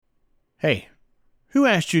Hey, who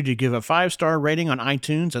asked you to give a 5-star rating on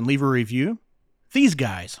iTunes and leave a review? These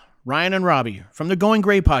guys, Ryan and Robbie from the Going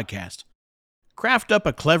Gray podcast. Craft up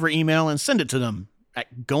a clever email and send it to them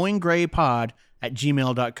at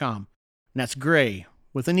goinggraypod@gmail.com. And that's gray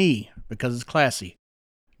with an E because it's classy.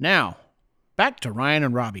 Now, back to Ryan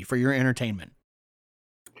and Robbie for your entertainment.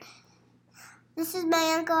 This is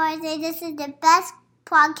my Uncle Isaiah. This is the best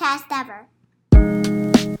podcast ever.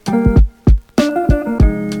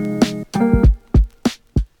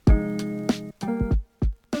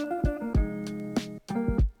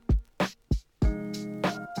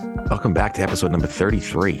 Welcome back to episode number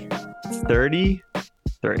 33 33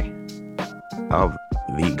 of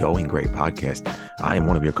the Going Gray podcast. I am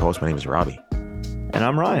one of your co-hosts. My name is Robbie. And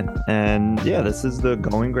I'm Ryan. And yeah, this is the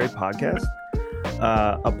Going Gray podcast,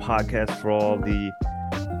 a podcast for all the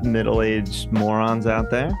middle-aged morons out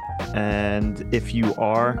there. And if you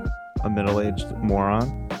are a middle-aged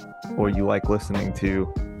moron, or you like listening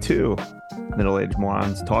to two middle-aged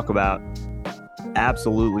morons talk about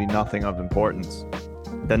absolutely nothing of importance,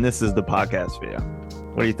 then this is the podcast for you.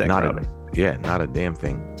 What do you think, Robbie? Not a damn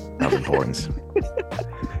thing of importance.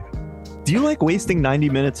 Do you like wasting 90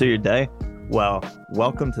 minutes of your day? Well,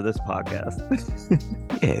 welcome to this podcast.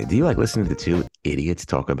 Yeah, do you like listening to two idiots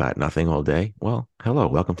talk about nothing all day? Well, hello,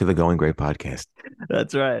 welcome to the Going Gray podcast.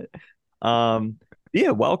 That's right.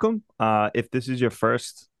 Yeah, welcome. If this is your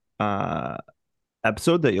first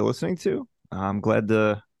episode that you're listening to, I'm glad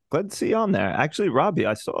to see you on there. Actually, Robbie,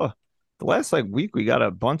 I saw the last week we got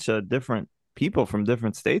a bunch of different people from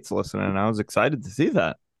different states listening, and I was excited to see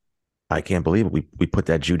that. I can't believe it. We put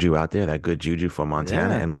that juju out there, that good juju for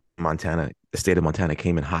Montana, and Montana, the state of Montana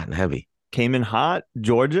came in hot and heavy. Came in hot.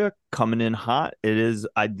 Georgia coming in hot. It is.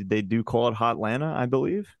 They do call it Hotlanta, I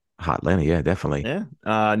believe. Hotlanta, yeah, definitely. Yeah.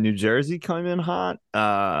 New Jersey coming in hot.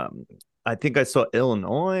 I think I saw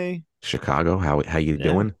Illinois. Chicago, how you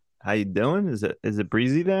doing? How you doing? Is it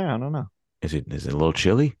breezy there? I don't know. Is it a little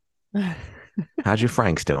chilly? How's your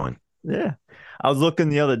Franks doing? Yeah. I was looking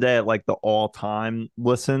the other day at the all-time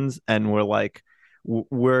listens, and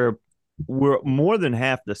we're more than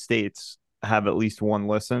half the states have at least one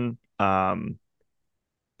listen.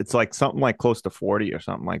 It's something close to 40 or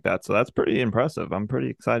something like that. So that's pretty impressive. I'm pretty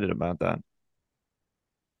excited about that.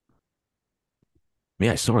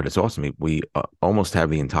 Yeah, I saw it. It's awesome. We almost have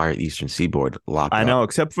the entire Eastern Seaboard locked up. I know,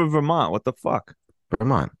 except for Vermont. What the fuck?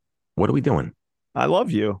 Vermont. What are we doing? I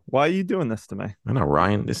love you. Why are you doing this to me? I know,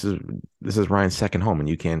 Ryan. This is Ryan's second home, and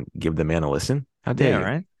you can't give the man a listen. How dare you?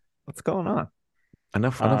 Right? What's going on?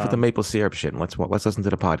 Enough with the maple syrup shit. And let's listen to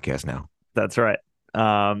the podcast now. That's right.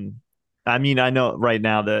 I mean, I know right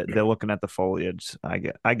now that they're looking at the foliage. I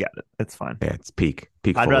get it. It's fine. Yeah, it's peak.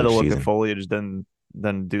 I'd rather look at foliage than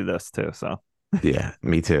do this too. So yeah,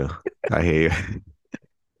 me too. I hear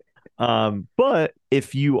you. But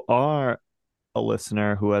if you are a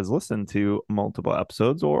listener who has listened to multiple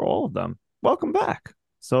episodes or all of them, welcome back.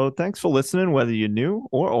 So thanks for listening, whether you're new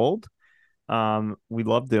or old. We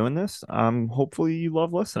love doing this. Hopefully you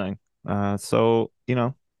love listening. So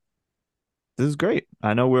this is great.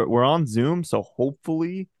 I know we're on Zoom, so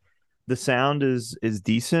hopefully the sound is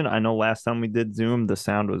decent. I know last time we did Zoom, the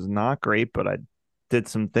sound was not great, but I did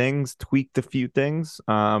some things, tweaked a few things.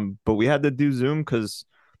 But we had to do Zoom because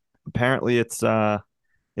apparently it's an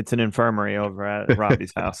infirmary over at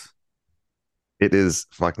Robbie's house. It is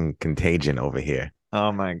fucking contagion over here.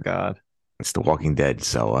 Oh my God. It's The Walking Dead.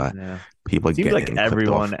 So people are getting clipped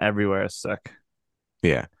everyone off. everywhere is sick.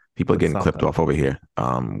 Yeah. People are getting clipped off over here.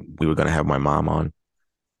 We were going to have my mom on,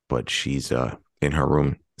 but she's in her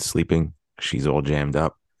room sleeping. She's all jammed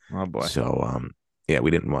up. Oh boy. So I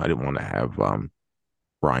didn't want to have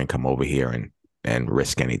Ryan come over here and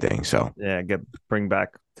risk anything. So yeah, bring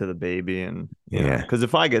back to the baby, and yeah, because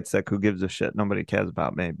if I get sick, who gives a shit? Nobody cares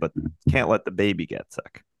about me, but can't let the baby get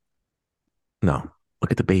sick. No,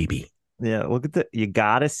 look at the baby. Yeah, you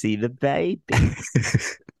gotta see the baby.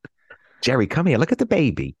 Jerry, come here. Look at the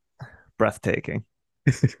baby. Breathtaking.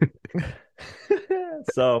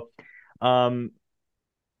 So, so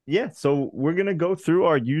we're gonna go through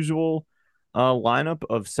our usual lineup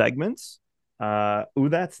of segments. Ooh,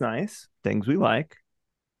 that's nice. Things we like.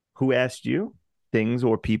 Who asked you? Things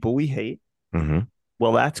or people we hate. Mm-hmm.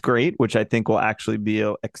 Well, that's great, which I think will actually be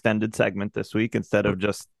an extended segment this week instead of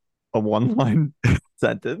just a one-line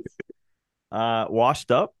sentence.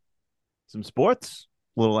 Washed up, some sports,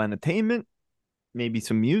 a little entertainment, maybe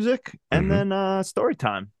some music, and then story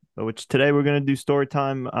time, which today we're going to do story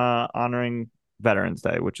time honoring Veterans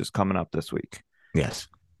Day, which is coming up this week. Yes.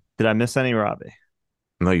 Did I miss any, Robbie?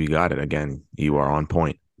 No, you got it. Again, you are on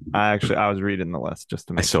point. I was reading the list just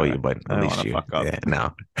to make I saw sure. you, but at least you. Fuck up. Yeah,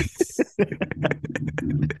 no.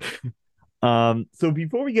 So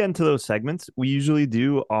before we get into those segments, we usually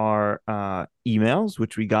do our emails,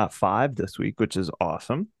 which we got 5 this week, which is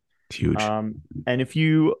awesome. It's huge. And if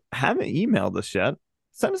you haven't emailed us yet,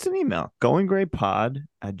 send us an email,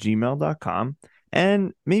 goinggraypod@gmail.com,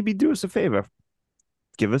 and maybe do us a favor.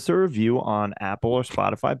 Give us a review on Apple or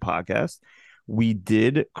Spotify podcast. We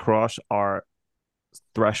did cross our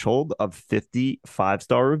threshold of 50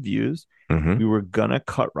 5-star reviews. Mhm. We were gonna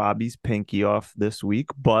cut Robbie's pinky off this week,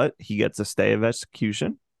 but he gets a stay of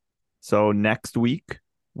execution. So next week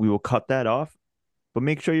we will cut that off. But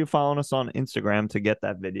make sure you're following us on Instagram to get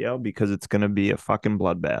that video because it's gonna be a fucking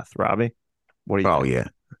bloodbath. Robbie, what do you Oh think? yeah,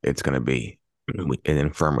 it's gonna be an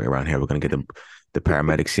infirmary around here. We're gonna get the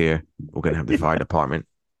paramedics here. We're gonna have the fire department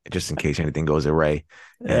just in case anything goes awry.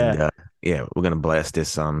 And Yeah. we're gonna blast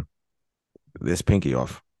this pinky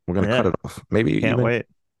off. We're gonna cut Yeah. it off. Maybe Can't even wait.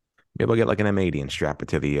 maybe I'll get like an M80 and strap it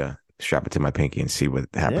to my pinky and see what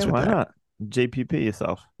happens Yeah, with why that. not? JPP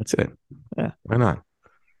yourself. That's it. Yeah. Why not?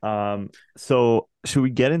 So should we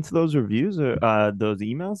get into those reviews or those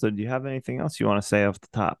emails, or do you have anything else you want to say off the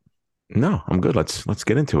top? No, I'm good. Let's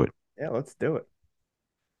get into it. Yeah, let's do it.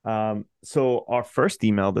 So our first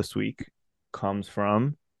email this week comes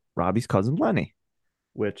from Robbie's cousin Lenny,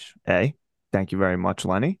 which thank you very much,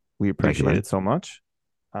 Lenny. We appreciate Lenny. it so much.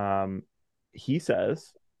 He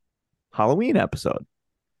says, Halloween episode.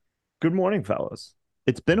 Good morning, fellas.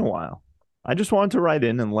 It's been a while. I just wanted to write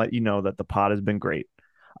in and let you know that the pod has been great.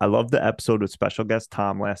 I love the episode with special guest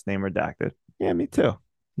Tom, last name redacted. Yeah, me too.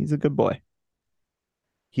 He's a good boy.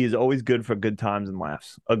 He is always good for good times and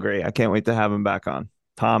laughs. Agree. I can't wait to have him back on.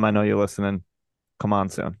 Tom, I know you're listening. Come on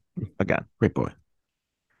soon. Again. Great boy.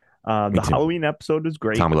 The too. Halloween episode is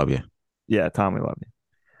great. Tom, we love you. Yeah, Tom, we love you.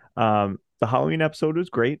 The Halloween episode was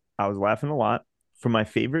great. I was laughing a lot. For my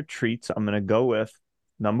favorite treats, I'm going to go with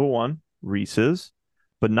number 1, Reese's,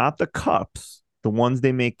 but not the cups, the ones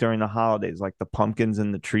they make during the holidays, like the pumpkins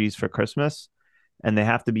and the trees for Christmas. And they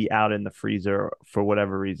have to be out in the freezer for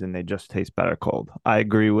whatever reason. They just taste better cold. I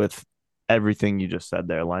agree with everything you just said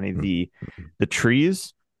there, Lenny. The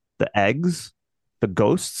trees, the eggs, the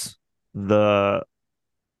ghosts, the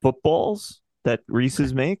footballs that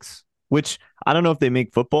Reese's makes, which I don't know if they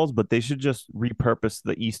make footballs, but they should just repurpose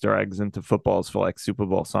the Easter eggs into footballs for like Super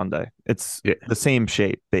Bowl Sunday. It's the same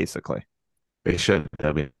shape, basically. They should.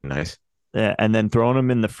 That'd be nice. Yeah, and then throwing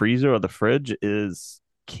them in the freezer or the fridge is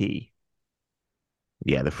key.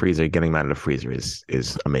 Yeah, the freezer, getting them out of the freezer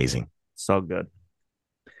is amazing. So good.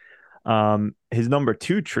 His number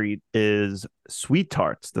 2 treat is Sweet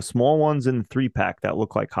Tarts, the small ones in the 3-pack that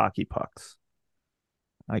look like hockey pucks.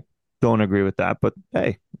 I don't agree with that, but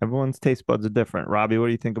hey, everyone's taste buds are different. Robbie, what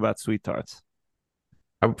do you think about Sweet Tarts?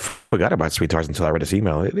 I forgot about Sweet Tarts until I read this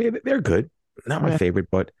email. They're good. Not my favorite,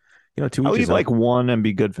 but 2 I'll each eat is like one and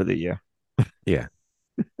be good for the year. Yeah.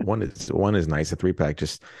 One is nice. A 3-pack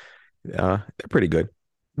just they're pretty good.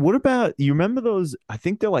 What about, you remember those? I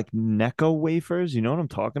think they're like Necco wafers. You know what I'm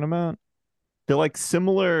talking about? They're like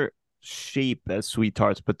similar shape as Sweet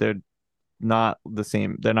Tarts, but they're not the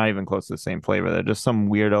same. They're not even close to the same flavor. They're just some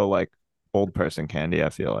weirdo like old person candy, I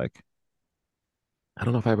feel like. I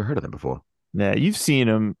don't know if I ever heard of them before. Yeah, you've seen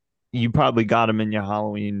them. You probably got them in your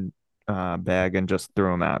Halloween bag and just threw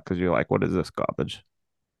them out because you're like, what is this garbage?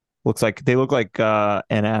 They look like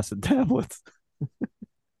antacid tablets.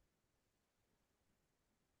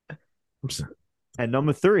 And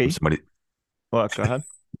number 3. Somebody, Well, go ahead.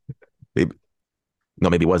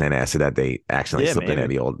 maybe it was antacid that they accidentally Yeah, slipped in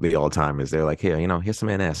maybe. there. The old timers. They're like, here, here's some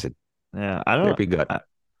antacid. Yeah, I don't That'd be good.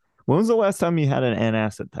 When was the last time you had an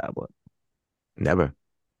antacid tablet? Never.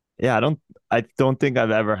 Yeah, I don't think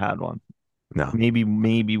I've ever had one. No.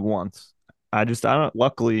 Maybe once. I don't,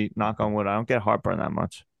 luckily, knock on wood, I don't get heartburn that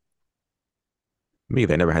much. Me,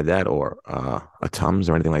 they never had that or a Tums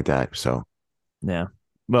or anything like that. So Yeah. I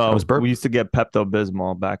Well, was we used to get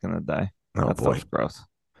Pepto-Bismol back in the day. oh That boy. stuff's gross.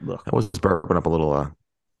 Look, I was burping up a little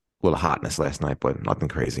hotness last night, but nothing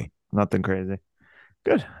crazy. nothing crazy.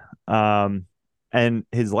 Good. And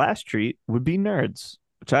his last treat would be Nerds,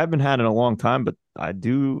 which I haven't had in a long time, but I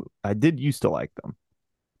did used to like them.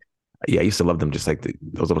 Yeah, I used to love them, just like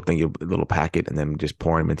those little thing, little packet, and then just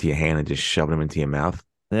pouring them into your hand and just shoving them into your mouth.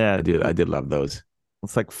 Yeah, I did love those.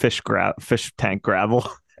 it's like fish tank gravel.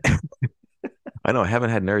 I know I haven't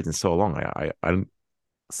had Nerds in so long. I haven't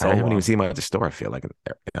even seen them at the store. I feel like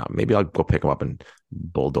maybe I'll go pick them up and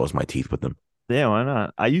bulldoze my teeth with them. Yeah, why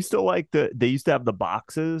not? I used to like they used to have the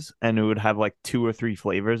boxes and it would have like 2 or 3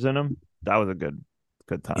 flavors in them. That was a good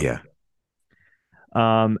time. Yeah.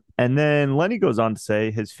 And then Lenny goes on to say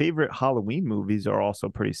his favorite Halloween movies are also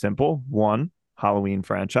pretty simple. 1, Halloween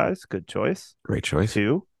franchise. Good choice. Great choice.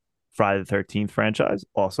 2, Friday the 13th franchise.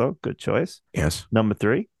 Also good choice. Yes. Number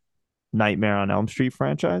 3, Nightmare on Elm Street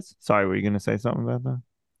franchise. Sorry, were you going to say something about that?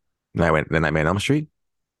 The Nightmare on Elm Street.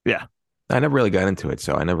 Yeah. I never really got into it,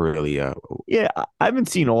 so I never really. Yeah, I haven't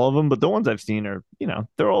seen all of them, but the ones I've seen are,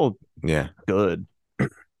 they're all good. A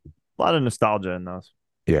lot of nostalgia in those.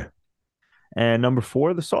 Yeah. And number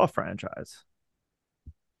 4, the Saw franchise.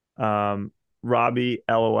 Robbie,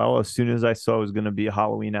 LOL. As soon as I saw it was going to be a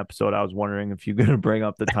Halloween episode, I was wondering if you're going to bring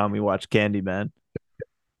up the time we watched Candyman.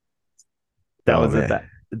 That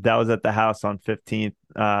was at the house on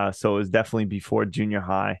 15th. So it was definitely before junior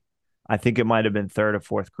high. I think it might have been 3rd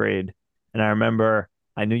or 4th grade. And I remember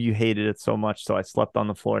I knew you hated it so much, so I slept on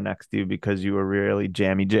the floor next to you because you were really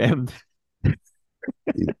jammed.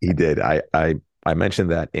 He did. I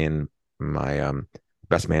mentioned that in my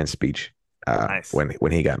best man speech Nice.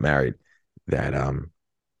 when he got married, that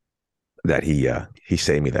he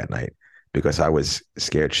saved me that night because I was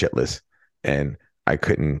scared shitless and I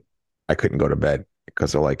couldn't go to bed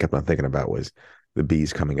because all I kept on thinking about was the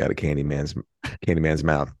bees coming out of Candyman's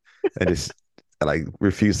mouth. And I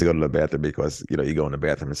refused to go to the bathroom because you go in the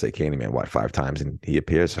bathroom and say Candyman 5 times and he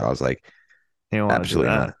appears. So I was like,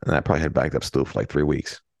 absolutely not. And I probably had backed up stool for like 3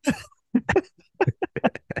 weeks.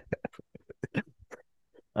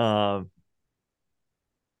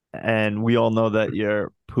 And we all know that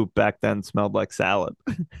your poop back then smelled like salad.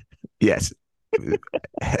 Yes.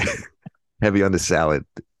 Heavy on the salad,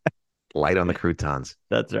 light on the croutons.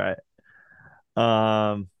 That's right.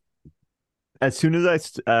 As soon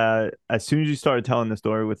as you started telling the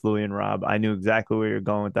story with Louie and Rob, I knew exactly where you're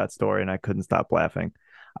going with that story, and I couldn't stop laughing.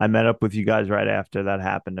 I met up with you guys right after that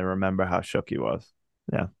happened to remember how shook he was.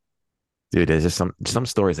 Yeah, dude, there's just some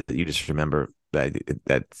stories that you just remember that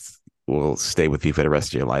will stay with you for the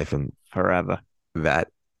rest of your life and forever. That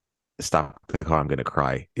stop the car, I'm gonna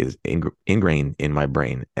cry is ingrained in my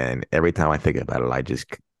brain, and every time I think about it, I just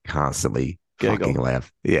constantly fucking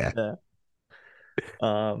laugh. Yeah.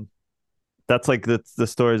 That's like the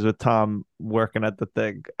stories with Tom working at the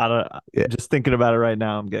thing. Just thinking about it right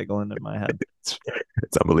now, I'm giggling in my head.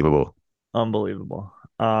 It's unbelievable. Unbelievable.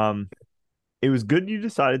 It was good you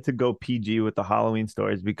decided to go PG with the Halloween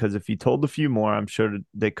stories because if you told a few more, I'm sure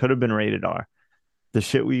they could have been rated R. The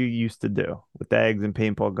shit we used to do with eggs and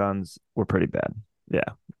paintball guns were pretty bad. Yeah.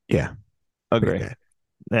 Yeah. Agree.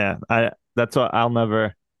 Yeah. That's what I'll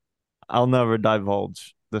never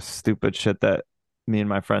divulge the stupid shit that me and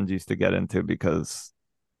my friends used to get into because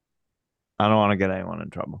I don't want to get anyone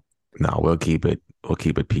in trouble. No, we'll keep it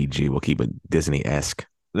PG. We'll keep it Disney-esque.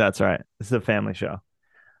 That's right. This is a family show.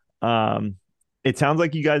 It sounds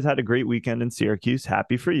like you guys had a great weekend in Syracuse.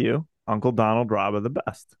 Happy for you. Uncle Donald, Rob are the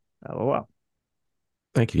best. LOL.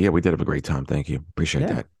 Thank you. Yeah, we did have a great time. Thank you. Appreciate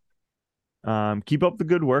that. Keep up the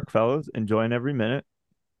good work, fellas. Enjoying every minute.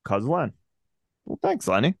 Cuz Len. Well, thanks,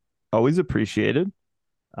 Lenny. Always appreciated.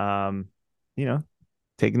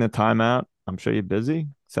 Taking the time out. I'm sure you're busy.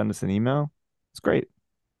 Send us an email. It's great.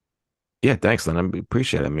 Yeah, thanks, Len. I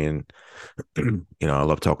appreciate it. I mean, I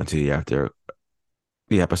love talking to you after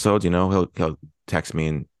the episodes. He'll text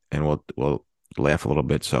me and we'll laugh a little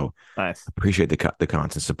bit. So nice. Appreciate the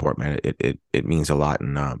constant support, man. It means a lot,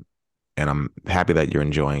 and I'm happy that you're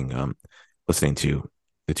enjoying listening to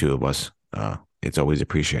the two of us. It's always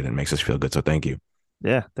appreciated. It makes us feel good. So thank you.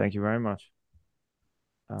 Yeah, thank you very much.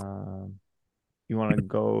 You want to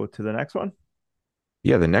go to the next one?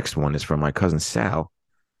 Yeah, the next one is from my cousin Sal.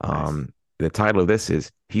 Nice. The title of this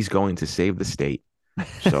is "He's Going to Save the State."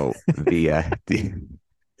 So the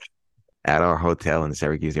at our hotel in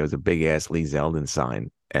Syracuse, there was a big ass Lee Zeldin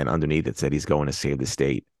sign, and underneath it said he's going to save the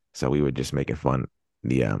state. So we were just making fun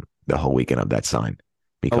the whole weekend of that sign.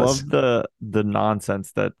 Because I love the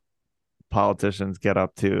nonsense that politicians get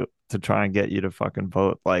up to try and get you to fucking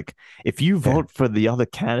vote. Like, if you vote for the other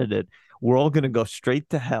candidate, we're all gonna go straight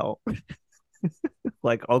to hell.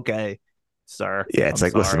 Like, okay, sir. Yeah, it's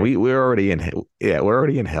like, listen, we're already in hell. Yeah, we're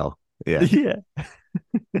already in hell. Yeah. Yeah.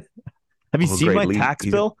 Have you seen my tax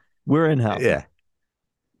bill? We're in hell. Yeah.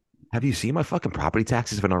 Have you seen my fucking property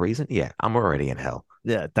taxes for no reason? Yeah, I'm already in hell.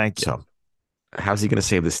 Yeah, thank you. So how's he gonna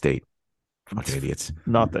save the state? Fucking idiots.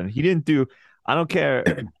 Nothing. He didn't do. I don't care.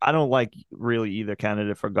 I don't like really either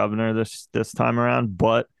candidate for governor this time around,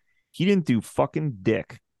 but he didn't do fucking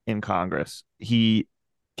dick in Congress. He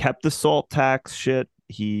kept the salt tax shit.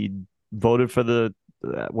 He voted for the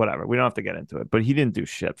whatever. We don't have to get into it, but he didn't do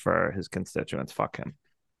shit for his constituents. Fuck him.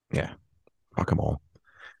 Yeah, fuck them all.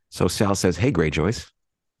 So Sal says, "Hey, Greyjoys,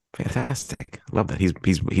 fantastic, love that."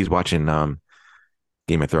 He's watching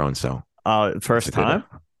Game of Thrones. So first time,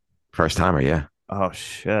 first timer, yeah. Oh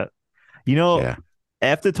shit. You know, Yeah.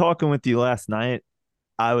 after talking with you last night,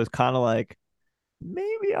 I was kind of like,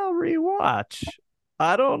 maybe I'll rewatch.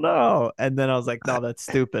 I don't know. And then I was like, no, that's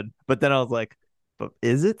stupid. But then I was like, but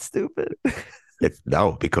is it stupid? It's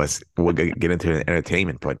no, because we'll get into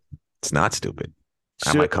entertainment, but it's not stupid.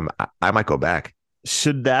 Should I might go back.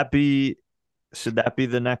 should that be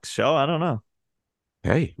the next show? I don't know.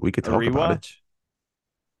 Hey, we could A talk about it. rewatch?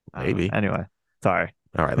 I don't know. Maybe. Anyway, sorry.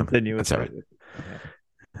 All right. Continue with That's all right. yeah.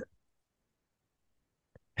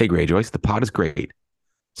 Hey, Greyjoys, the pod is great.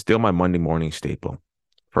 Still my Monday morning staple.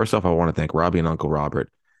 First off, I want to thank Robbie and Uncle Robert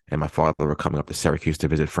and my father for coming up to Syracuse to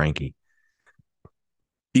visit Frankie,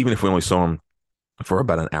 even if we only saw him for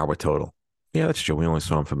about an hour total. Yeah, that's true. We only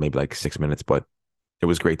saw him for maybe like 6 minutes, but it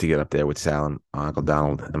was great to get up there with Sal and Uncle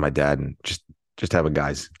Donald and my dad and just have a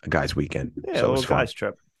guys weekend. Yeah, So a it was little fun. guys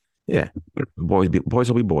trip. Yeah, boys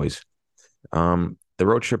will be boys. The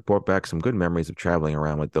road trip brought back some good memories of traveling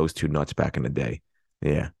around with those two nuts back in the day.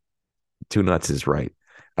 Yeah, two nuts is right.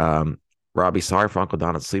 Um, Robbie, sorry for Uncle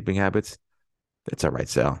Donald's sleeping habits. That's all right,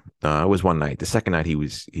 Sal. It was one night. The second night, he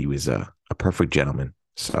was a perfect gentleman.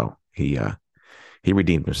 So he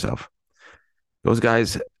redeemed himself. Those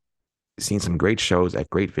guys seen some great shows at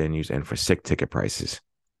great venues and for sick ticket prices.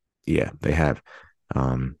 Yeah, they have.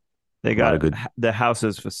 Um, They a lot got of good. the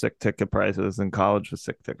houses for sick ticket prices and college for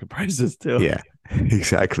sick ticket prices too. Yeah,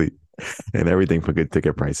 exactly, and everything for good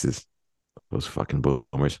ticket prices. Those fucking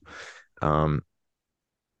boomers. Um,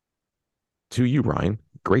 to you, Ryan.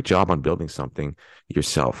 Great job on building something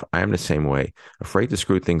yourself. I am the same way. Afraid to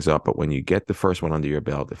screw things up, but when you get the first one under your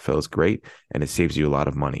belt, it feels great and it saves you a lot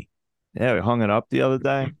of money. Yeah, we hung it up the other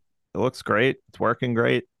day. It looks great. It's working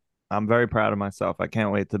great. I'm very proud of myself. I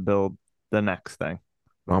can't wait to build the next thing.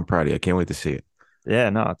 Well, I'm proud of you. I can't wait to see it. Yeah,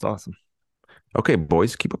 no, it's awesome. Okay,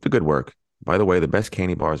 boys, keep up the good work. By the way, the best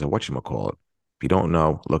candy bars are whatchamacallit. If you don't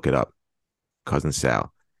know, look it up. Cousin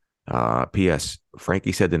Sal. P.S.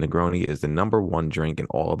 Frankie said the Negroni is the number one drink in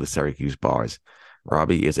all of the Syracuse bars.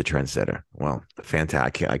 Robbie is a trendsetter. Well,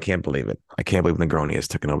 fantastic. I can't believe it. I can't believe Negroni has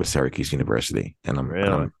taken over Syracuse University, and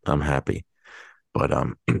Really? I'm happy. But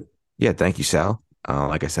yeah, thank you, Sal.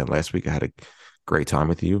 Like I said last week, I had a great time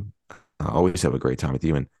with you. I always have a great time with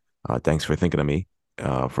you, and thanks for thinking of me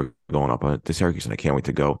for going up to Syracuse, and I can't wait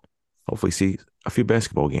to go. Hopefully, see a few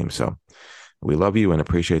basketball games. So we love you and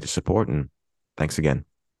appreciate the support, and thanks again.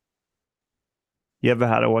 You ever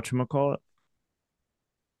had a whatchamacallit?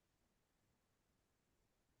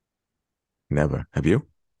 Never have you?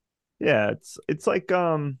 Yeah, it's like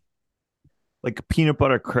a peanut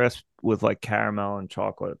butter crisp with like caramel and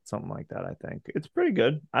chocolate, something like that, I think. It's pretty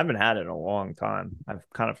good. I haven't had it in a long time. I've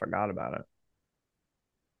kind of forgot about it.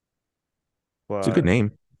 It's a good But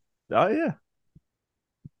name. oh yeah.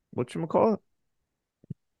 Whatchamacallit?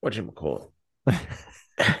 Whatchamacallit?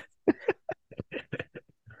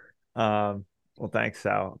 Well, thanks,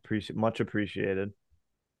 Sal. Much appreciated.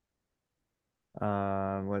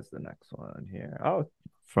 What's the next one here? Oh,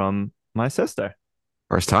 from my sister.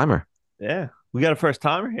 First timer. Yeah, we got a first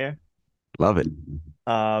timer here. Love it.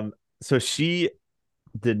 So she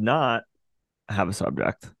did not have a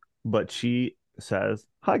subject, but she says,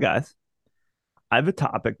 "Hi guys, I have a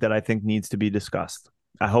topic that I think needs to be discussed.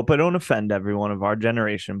 I hope I don't offend everyone of our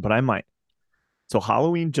generation, but I might. So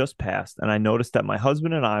Halloween just passed, and I noticed that my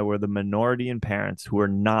husband and I were the minority in parents who were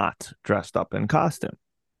not dressed up in costume.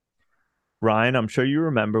 Ryan, I'm sure you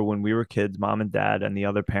remember when we were kids, mom and dad and the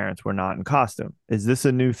other parents were not in costume. Is this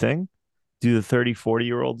a new thing? Do the 30,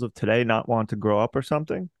 40-year-olds of today not want to grow up or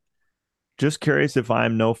something? Just curious if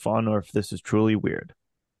I'm no fun or if this is truly weird.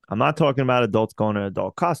 I'm not talking about adults going to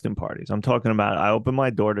adult costume parties. I'm talking about I open my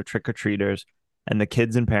door to trick or treaters and the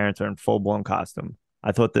kids and parents are in full blown costume.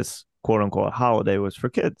 I thought this quote unquote holiday was for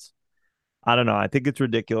kids. I don't know. I think it's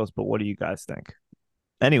ridiculous, but what do you guys think?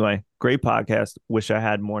 Anyway, great podcast. Wish I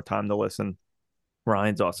had more time to listen.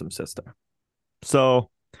 Ryan's awesome sister. So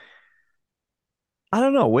I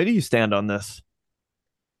don't know. Where do you stand on this?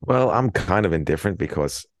 Well, I'm kind of indifferent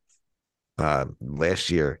because last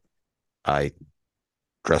year I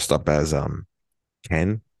dressed up as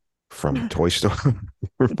Ken from Toy Story.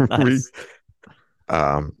 Nice.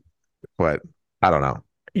 um, but I don't know.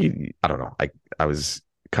 I don't know. I was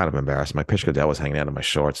kind of embarrassed. My pitch Goodell was hanging out of my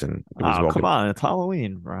shorts, and it was Oh, walking. come on. It's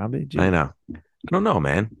Halloween, Robbie. I Jeez. know. I don't know,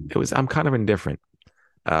 man. It was. I'm kind of indifferent.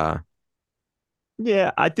 Uh,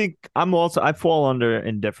 Yeah, I think I fall under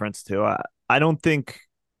indifference too. I don't think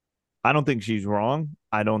she's wrong.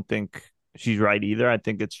 I don't think she's right either. I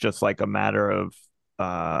think it's just like a matter of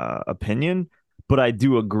opinion. But I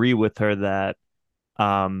do agree with her that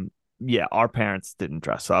yeah, our parents didn't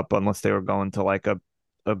dress up unless they were going to like a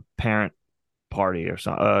parent party or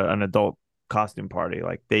something, an adult costume party.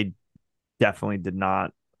 Like they definitely did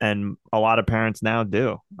not, and a lot of parents now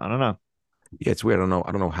do. I don't know. Yeah, it's weird. I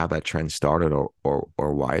don't know how that trend started or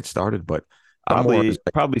why it started, but I'm more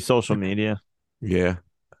Probably social media. yeah, You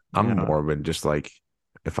I'm know, more of it just like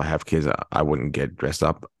if I have kids, I wouldn't get dressed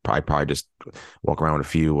up. Probably just walk around with a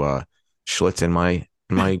few Schlitz in my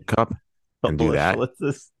cup and do couple of that.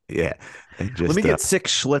 schlitzes. Yeah, and Let me just get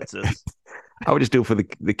 6 schlitzes. I would just do it for the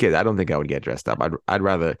kids. I don't think I would get dressed up. I'd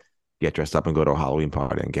rather get dressed up and go to a Halloween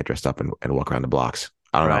party and get dressed up and walk around the blocks.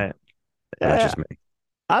 I don't know. Right. But that's Yeah. just me.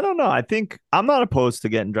 I don't know. I think I'm not opposed to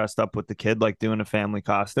getting dressed up with the kid, like doing a family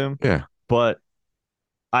costume, Yeah. but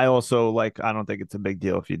I also like, I don't think it's a big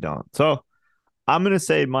deal if you don't. So I'm gonna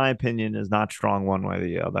say my opinion is not strong one way or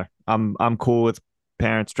the other. I'm cool with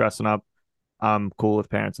parents dressing up. I'm cool with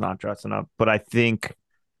parents not dressing up. But I think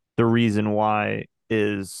the reason why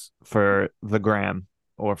is for the gram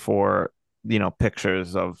or for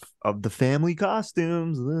pictures of the family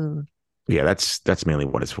costumes. Yeah, that's mainly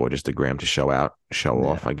what it's for, just the gram to show out, show Yeah,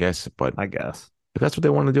 off, I guess. But I guess. if that's what they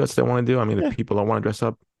want to do, that's what they want to do. I mean, if Yeah, people don't want to dress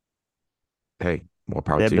up, hey, more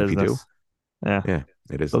power their to you if you do. business. Yeah. Yeah,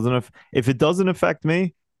 it is. Doesn't if it doesn't affect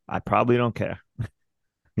me, I probably don't care.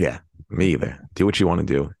 Yeah, me either. Do what you want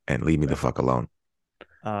to do and leave me the fuck alone.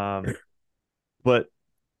 Um, but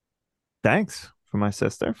thanks for my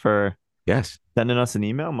sister for Yes. sending us an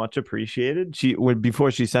email. Much appreciated.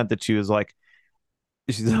 Before she sent it, she's like,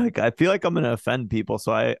 I feel like I'm gonna offend people.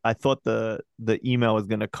 So I thought the email was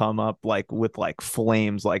gonna come up like with like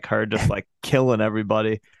flames, like her just like killing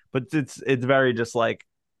everybody. But it's very just like,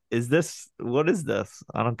 what is this?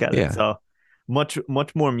 I don't get it. Yeah. So much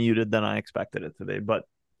more muted than I expected it to be. But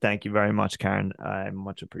thank you very much, Karen. I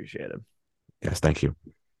much appreciate it. Yes. Thank you.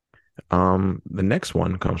 The next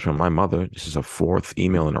one comes from my mother. This is a fourth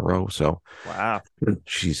email in a row. So Wow.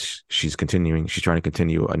 she's continuing. She's trying to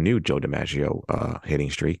continue a new Joe DiMaggio hitting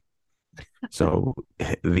streak. So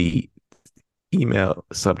the email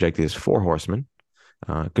subject is Four Horsemen.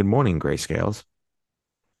 Good morning, grayscales.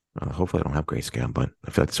 Hopefully, I don't have grayscale, but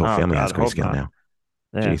I feel like this whole Oh family God, has hope grayscale not. now.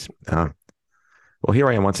 Yeah. Jeez. Well, here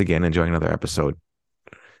I am once again enjoying another episode.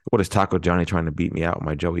 What is Taco Johnny trying to beat me out with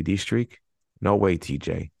my Joey D streak? No way,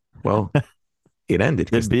 TJ. Well, it ended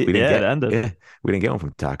because It ended. we didn't get one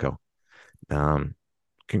from Taco. Um,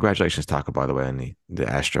 Congratulations, Taco, by the way, on the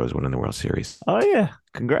Astros winning the World Series. Oh yeah.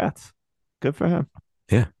 Congrats. Good for him.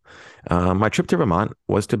 Yeah. My trip to Vermont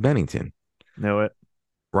was to Bennington. Knew it.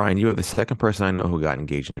 Ryan, you are the second person I know who got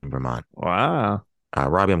engaged in Vermont. Wow.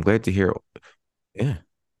 Robbie, I'm glad to hear. Yeah.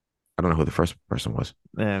 I don't know who the first person was.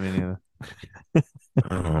 Yeah, me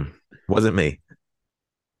neither. Wasn't me.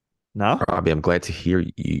 No? Robbie, I'm glad to hear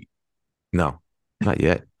you. No, not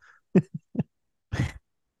yet.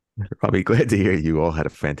 Robbie, glad to hear you all had a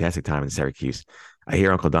fantastic time in Syracuse. I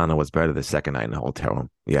hear Uncle Donald was better the second night in the hotel room.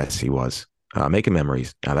 Yes, he was. Making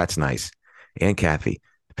memories. Now that's nice. And Kathy,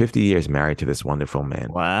 50 years married to this wonderful man.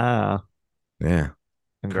 Wow. Yeah,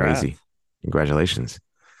 Congrats. crazy. Congratulations.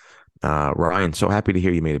 Ryan, so happy to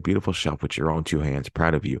hear you made a beautiful shelf with your own two hands.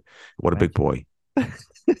 Proud of you. What a big boy.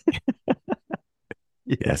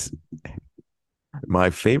 Yes. My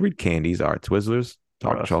favorite candies are Twizzlers,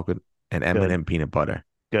 dark Gross. chocolate, and M&M peanut butter.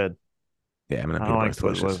 Good. Yeah, M&M I peanut don't butter like is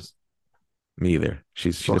delicious. Twizzlers. Me either.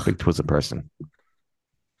 She's a big Twizzler person.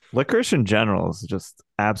 Licorice in general is just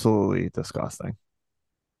absolutely disgusting.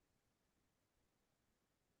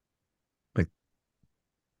 Like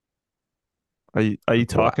Are you black,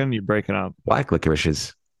 talking? You're breaking up. black licorice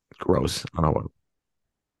is gross. I don't know what.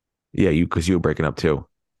 Yeah, because you were breaking up too.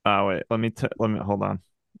 Oh wait, let me hold on.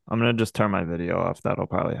 I'm gonna just turn my video off. That'll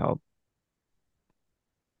probably help.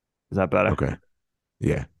 Is that better? Okay.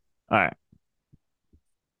 Yeah. All right.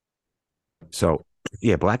 So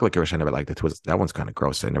yeah, black licorice. I never liked the Twizzler. That one's kind of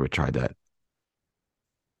gross. I never tried that.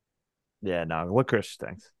 Yeah, no, licorice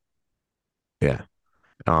stinks. Yeah.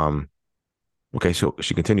 Okay, so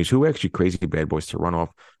she continues. Who asked you crazy bad boys to run off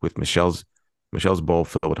with Michelle's bowl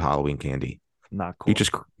filled with Halloween candy? Not cool. He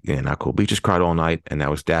just not cool. But he just cried all night, and that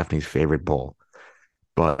was Daphne's favorite bowl.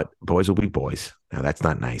 But boys will be boys. Now that's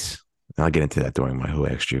not nice. I'll get into that during my Who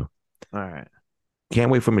Asked You. All right.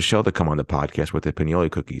 Can't wait for Michelle to come on the podcast with the Pignoli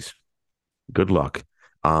cookies. Good luck.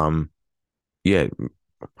 Yeah,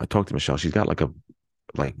 I talked to Michelle. She's got like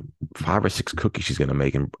 5 or 6 cookies she's gonna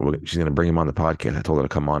make, and she's gonna bring them on the podcast. I told her to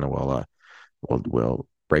come on, and we'll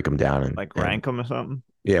break them down and Like rank them or something.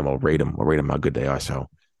 Yeah, we'll rate them. We'll rate them how good they are. So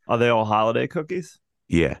Are they all holiday cookies?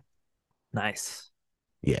 yeah, Nice.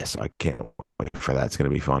 yes, I can't wait for that. It's gonna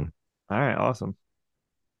be fun. All right. Awesome.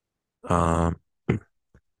 Um,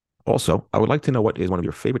 Also, I would like to know what is one of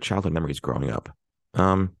your favorite childhood memories growing up.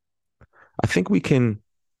 I think we can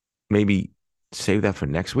maybe save that for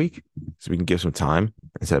next week so we can give some time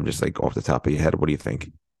instead of just like off the top of your head? What do you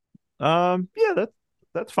think? Yeah,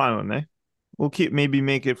 that's fine with me. We'll maybe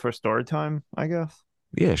make it for story time, I guess.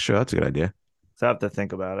 Yeah, sure. That's a good idea. So I have to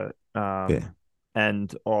think about it. Yeah.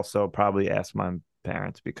 And also probably ask my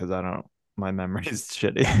parents because my memory is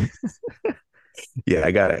shitty. Yeah,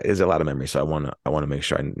 I got it. There's a lot of memory, so I want to make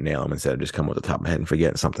sure I nail them instead of just coming with the top of my head and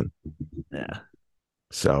forgetting something. Yeah.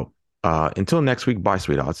 So until next week, bye,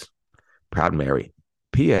 sweethearts. Proud Mary.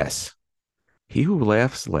 P.S. He who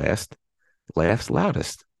laughs last laughs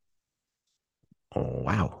loudest. Oh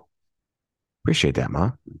wow. Appreciate that,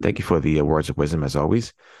 Ma. Thank you for the words of wisdom as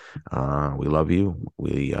always. We love you.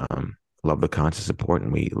 We love the constant support,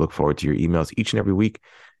 and we look forward to your emails each and every week.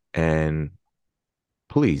 And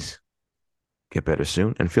please get better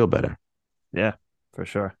soon and feel better. Yeah, for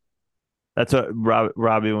sure. That's what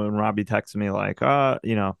Robbie, when Robbie texted me like,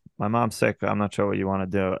 my mom's sick. I'm not sure what you want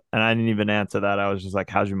to do. And I didn't even answer that. I was just like,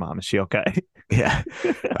 how's your mom? Is she okay? Yeah.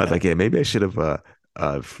 I was like, yeah, maybe I should have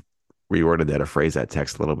reworded that or phrased that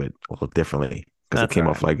text a little differently because it That's came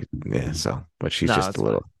all off right. like, yeah, so, but she's No, just it's a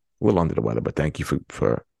little under the weather, but thank you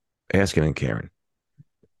for asking and caring.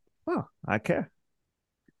 Oh, I care.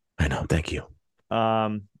 I know. Thank you.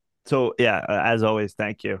 So yeah, as always,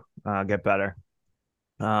 thank you. Get better.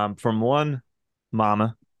 From one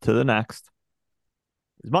mama to the next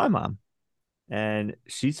is my mom. And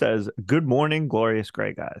she says, "Good morning, glorious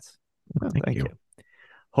gray guys." Oh, Thank you. you.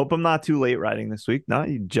 Hope I'm not too late writing this week. No,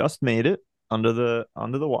 you just made it under the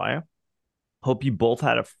wire. Hope you both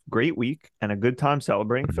had a great week and a good time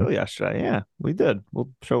celebrating Mhm. Philly yesterday. Yeah, we did.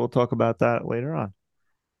 We'll talk about that later on.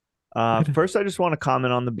 First, I just want to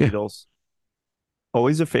comment on the Yeah. Beatles.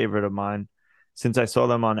 Always a favorite of mine since I saw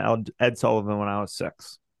them on Ed Sullivan when I was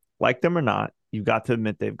 6. Like them or not, you've got to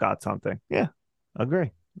admit they've got something. Yeah,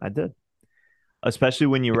 agree. I did. Especially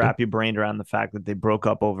when you Yeah. wrap your brain around the fact that they broke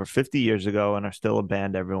up over 50 years ago and are still a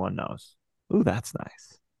band everyone knows. Ooh, that's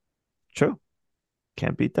nice. True.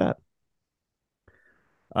 Can't beat that.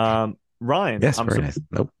 Ryan, Yes. Very nice.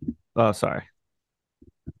 Nope. oh, sorry.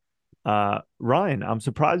 Ryan, I'm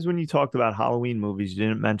surprised when you talked about Halloween movies, you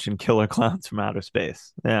didn't mention Killer Clowns from Outer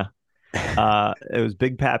Space. Yeah. It was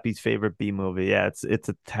Big Pappy's favorite B movie. Yeah, it's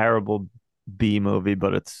a terrible B movie,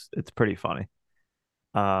 but it's pretty funny.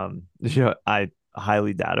 I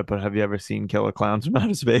highly doubt it, but have you ever seen Killer Clowns from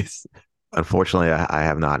Outer Space? Unfortunately, I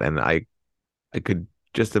have not, and I could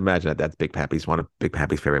just imagine that that's Big Pappy's one of Big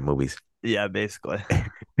Pappy's favorite movies. Yeah, basically.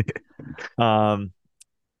 Um,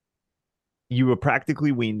 you were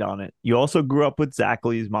practically weaned on it. You also grew up with Zach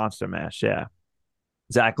Lee's Monster Mash. Yeah.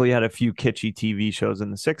 Zach Lee had a few kitschy TV shows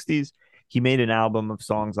in the 60s. He made an album of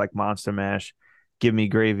songs like Monster Mash, Give Me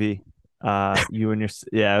Gravy. You and your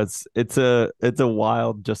yeah, it's a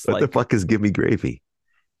wild, just What the like fuck is Give Me Gravy?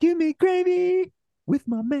 give me gravy with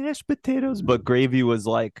my mashed potatoes. But gravy was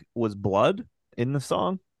blood in the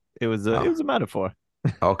song. It Oh, was a metaphor.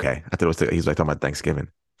 okay. I thought it was he was like talking about Thanksgiving.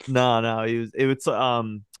 No, it was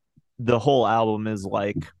the whole album is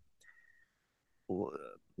like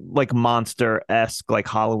monster-esque, like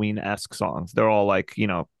Halloween-esque songs. They're all like,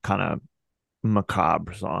 kind of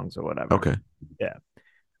macabre songs or whatever. Okay. Yeah.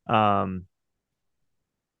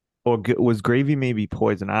 Or was Gravy maybe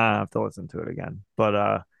Poison? I have to listen to it again.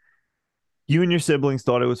 But you and your siblings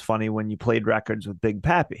thought it was funny when you played records with Big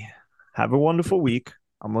Pappy. Have a wonderful week.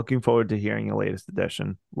 I'm looking forward to hearing your latest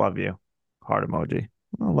edition. Love you. Heart emoji.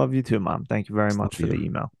 I love you too, Mom. Thank you very much for the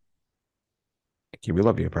email. Thank you. We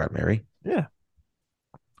love you, Proud Mary. Yeah.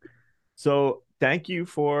 So thank you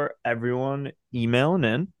for everyone emailing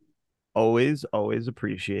in. Always, always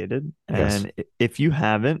appreciated. Yes. And if you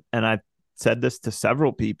haven't, and I've said this to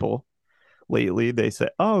several people lately, they say,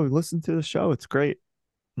 "Oh, listen to the show. It's great."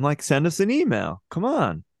 I'm like, send us an email. Come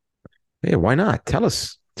on. Yeah, why not? Tell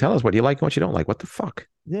us what you like and what you don't like. What the fuck?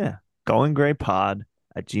 Yeah.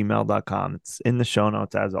 goinggraypod@gmail.com. It's in the show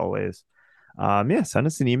notes as always. Yeah, send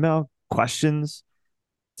us an email. Questions.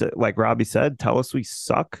 Like Robbie said, tell us we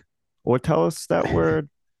suck or tell us that we're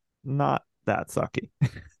not that sucky.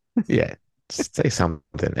 Yeah. Say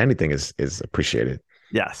something. Anything is appreciated.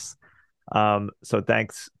 Yes. So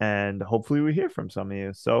thanks, and hopefully we hear from some of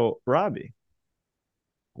you. So Robbie,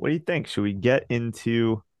 what do you think? Should we get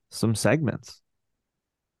into some segments?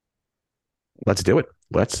 Let's do it.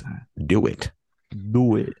 Let's do it.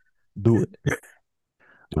 Do it. Do it. Do it.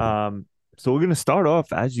 So we're gonna start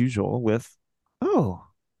off as usual with, oh,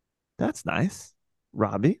 that's nice.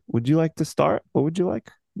 Robbie, would you like to start, or would you like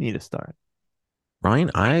me to start? Ryan,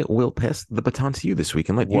 I will pass the baton to you this week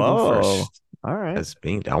and let you go Whoa. first. All right.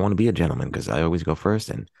 I want to be a gentleman because I always go first,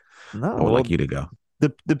 and No, I would like you to go.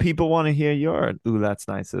 the people want to hear your ooh, that's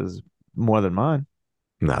nice. more than mine.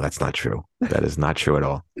 No, that's not true. That is not true at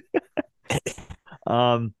all.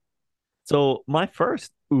 Um, so my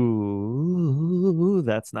first, ooh,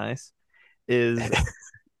 that's nice, is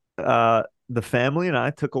the family and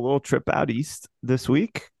I took a little trip out east this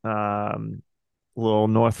week. A little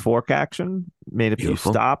North Fork action, made a few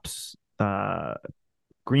Beautiful. stops.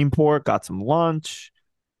 Greenport, got some lunch,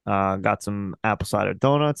 got some apple cider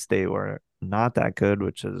donuts. They were not that good,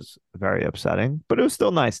 which is very upsetting, but it was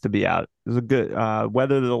still nice to be out. It was a good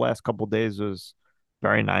weather. The last couple of days was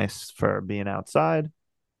very nice for being outside.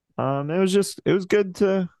 It was good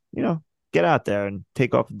to, get out there and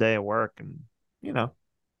take off a day of work and, you know,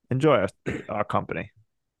 enjoy our company.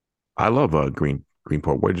 I love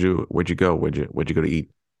Greenport. Where'd you go? Where'd you go to eat?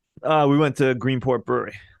 We went to Greenport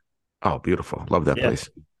Brewery. Oh, beautiful. Love that Yeah. place.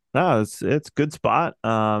 No, it's a good spot.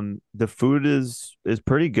 The food is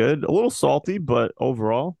pretty good. A little salty, but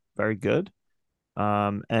overall very good.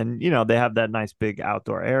 And they have that nice big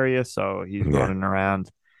outdoor area, so he's Yeah. running around.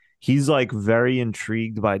 He's like very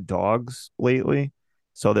intrigued by dogs lately.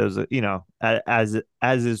 So there's as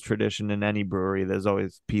is tradition in any brewery, there's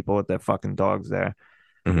always people with their fucking dogs there,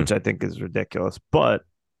 which Hmm. I think is ridiculous, but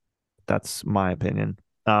that's my opinion.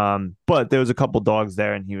 But there was a couple dogs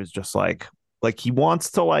there, and he was just like he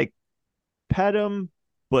wants to like pet him,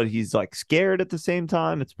 but he's like scared at the same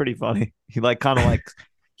time. It's pretty funny. He like kind of like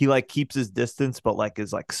he like keeps his distance, but like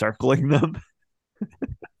is like circling them.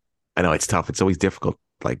 I know it's tough. It's always difficult.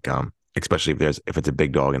 Like, especially if it's a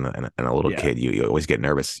big dog and a little Yeah, kid, you always get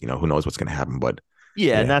nervous. Who knows what's gonna happen? But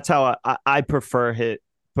yeah, and yeah, that's how I prefer it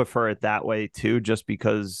that way too, just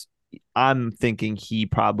because I'm thinking he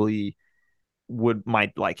probably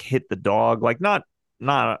might like hit the dog, like not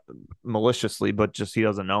maliciously, but just he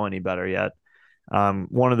doesn't know any better yet.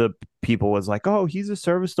 One of the people was like, "Oh, he's a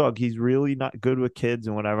service dog. He's really not good with kids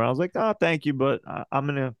and whatever." I was like, "Oh, thank you, but I'm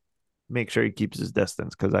gonna make sure he keeps his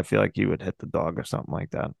distance because I feel like he would hit the dog or something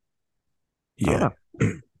like that." I don't yeah.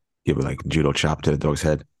 know. You would like judo chop to the dog's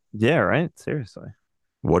head. Yeah, right. Seriously. Um,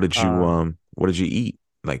 What did you eat?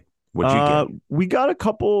 Like, what'd you get? we got a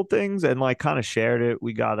couple things and like kind of shared it.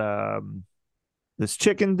 We got this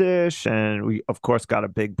chicken dish, and we of course got a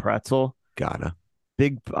big pretzel. Gotta.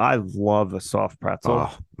 I love a soft pretzel.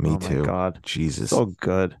 Oh, me Oh my too. God. Jesus, So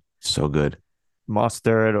good. so good.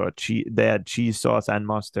 Mustard or cheese. They had cheese sauce and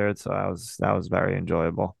mustard, so that was very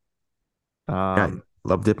enjoyable. Yeah, I Um,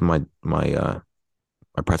 love dipping my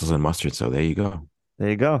pretzels in mustard. So there you go. there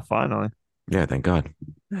you go. Finally, Yeah, thank God.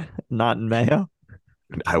 not in mayo.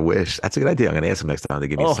 I wish. That's a good idea. I'm gonna ask him next time to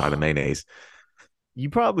give me a side of Oh, mayonnaise. you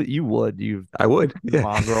would I would. you Yeah.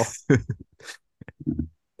 mongrel.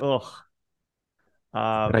 Oh, Good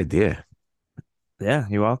um, idea. yeah,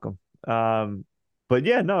 you're welcome. But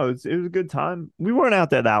yeah, no, it was a good time. We weren't out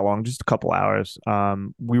there that long, just a couple hours.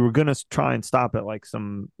 We were gonna try and stop at like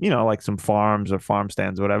like some farms or farm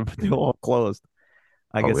stands or whatever, but they were all closed.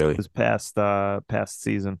 I Oh, guess it really? was past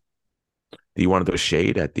season. Do you want to throw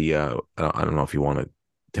shade at the I don't know if you want to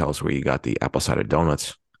tell us where you got the apple cider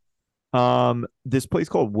donuts. This place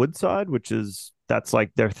called Woodside, that's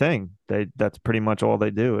like their thing. That's pretty much all they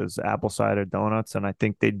do is apple cider donuts, and I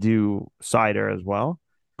think they do cider as well.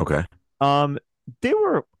 Okay. Um, they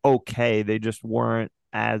were okay. They just weren't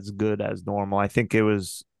as good as normal. I think it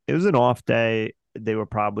was an off day. They were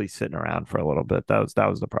probably sitting around for a little bit. That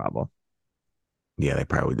was the problem. Yeah, they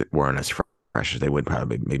probably weren't as fresh as they would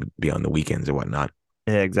probably maybe be on the weekends or whatnot.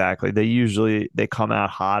 Yeah, exactly. They come out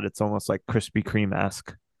hot. It's almost like Krispy Kreme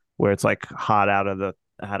esque, where it's like hot out of the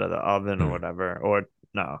oven or Hmm. whatever. Or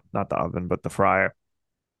no, not the oven, but the fryer.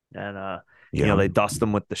 And Yeah. they dust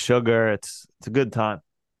them with the sugar. It's a good time.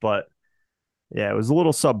 But yeah, it was a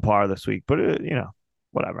little subpar this week. But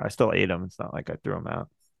whatever. I still ate them. It's not like I threw them out.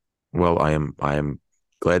 Well, I am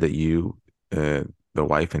glad that you, uh, the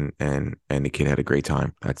wife and the kid had a great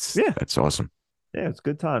time. That's Yeah, that's awesome. yeah, it's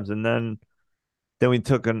good times. And then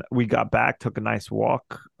we got back, took a nice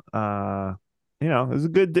walk. It was a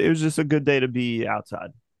good day. It was just a good day to be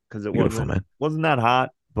outside because it Beautiful, wasn't man. wasn't that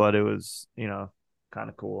hot, but it was, kind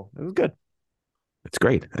of cool. It was good. It's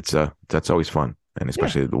great. That's always fun, and Yeah.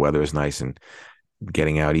 especially the weather is nice and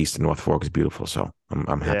getting out east in North Fork is beautiful. So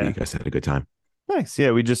I'm happy you Yeah. guys had a good time. Nice.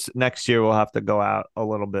 Yeah, we just next year we'll have to go out a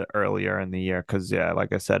little bit earlier in the year because yeah,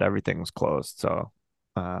 like I said, everything was closed. So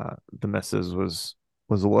the missus was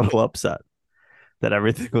a little upset that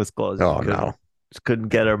everything was closed. She Oh couldn't no, just couldn't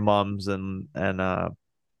get her mums and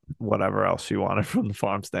whatever else she wanted from the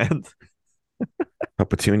farm stand.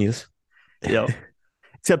 petunias. Yep.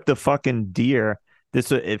 Except the fucking deer.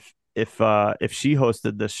 This if she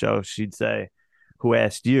hosted this show, she'd say, "Who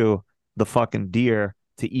asked you?" The fucking deer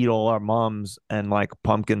to eat all our mums and like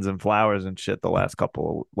pumpkins and flowers and shit the last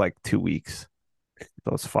couple like 2 weeks.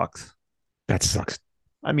 Those fucks. That sucks.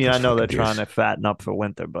 I mean, Those I know they're fucking trying deers. to fatten up for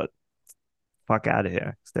winter, but fuck out of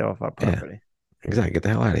here. Stay off our Yeah, property. exactly. Get the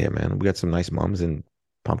hell out of here, man. We got some nice mums and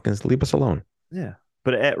pumpkins. Leave us alone. Yeah.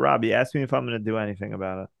 But Robbie, ask me if I'm going to do anything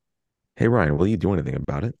about it. Hey, Ryan, will you do anything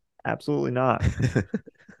about it? Absolutely not.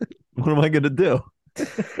 What am I going to do?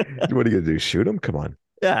 What are you gonna do? Shoot him? Come on.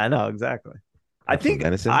 Yeah, I know exactly. I Have some think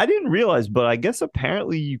venison? I didn't realize, but I guess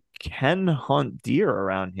apparently you can hunt deer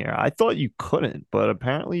around here. I thought you couldn't, but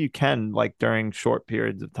apparently you can, like during short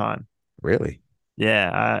periods of time. Really?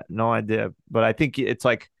 Yeah, no idea, but I think it's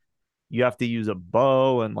like you have to use a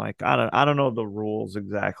bow and like I don't know the rules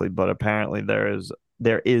exactly, but apparently there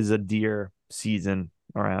is a deer season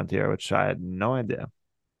around here, which I had no idea.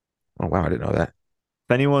 Oh wow, I didn't know that.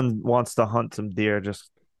 If anyone wants to hunt some deer, just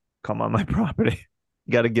come on my property.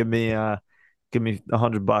 You got to give me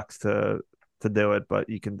 $100 to do it, but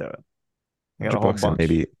you can do it. I got a Hundred whole bucks and bunch.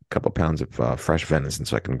 maybe a couple pounds of fresh venison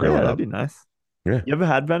so I can grill Yeah, it that'd up. be nice. Yeah, You ever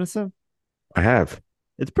had venison? I have.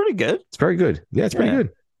 It's pretty good. It's very good. Yeah, it's pretty Yeah, good.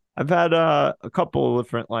 I've had a couple of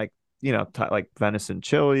different like like venison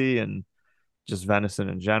chili and just venison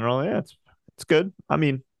in general. Yeah, it's good. I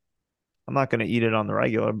mean, I'm not gonna eat it on the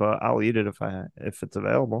regular, but I'll eat it if it's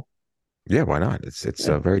available. Yeah, why not? It's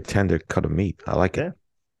Yeah, a very tender cut of meat. I like it.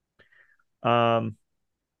 yeah. Um,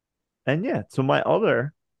 and yeah, so my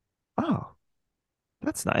other oh,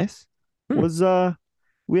 that's nice. Hmm. Was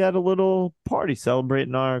we had a little party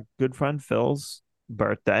celebrating our good friend Phil's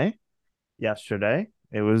birthday yesterday.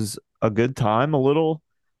 It was a good time, a little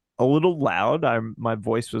loud. My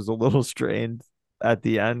voice was a little strained at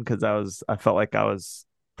the end because I felt like I was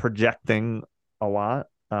projecting a lot.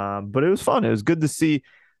 But it was fun. It was good to see.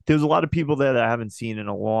 There was a lot of people there that I haven't seen in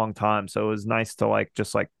a long time, so it was nice to like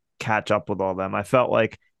just like catch up with all them. I felt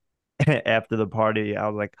like after the party, I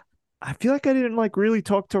was like, I feel like I didn't like really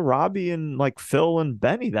talk to Robbie and like Phil and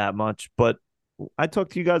Benny that much, but I talk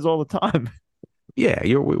to you guys all the time. Yeah,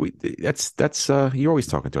 that's you're always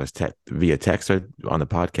talking to us via text or on the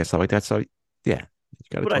podcast stuff like that. So yeah, you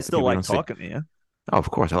got to But I talk to still people you like don't see. talking to you. Oh,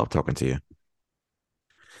 of course, I love talking to you.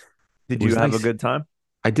 Did It you was have a nice. good time?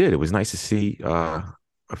 I did. It was nice to see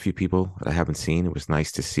a few people that I haven't seen. It was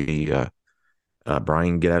nice to see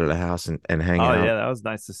Brian get out of the house and hang Oh yeah, out. that was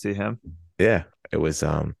nice to see him. Yeah, it was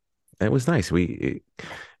nice. We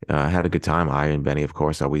had a good time. I and Benny, of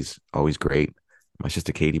course, always great. My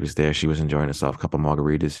sister Katie was there. She was enjoying herself. A couple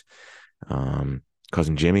margaritas. Um,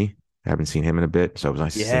 cousin Jimmy, I haven't seen him in a bit, so it was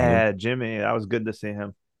nice to see him. Yeah, Jimmy, that was good to see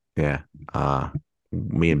him. Yeah.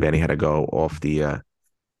 Me and Benny had to go off the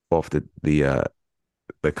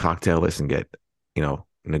cocktail list and get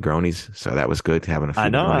Negronis. So that was good having a I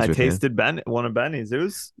few know. Negronis I with him. tasted one of Benny's. It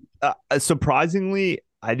was surprisingly,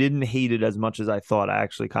 I didn't hate it as much as I thought. I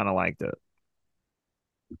actually kind of liked it.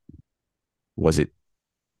 Was it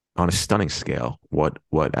on a stunning scale? What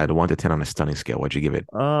at a 1 to 10 on a stunning scale? What'd you give it?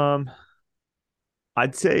 Um,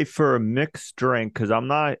 I'd say for a mixed drink because I'm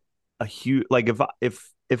not a huge like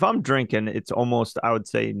if I'm drinking, it's almost I would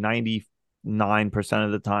say 99%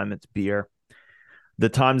 of the time it's beer. The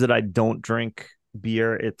times that I don't drink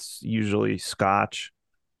beer, it's usually scotch.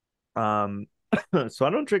 Um, so I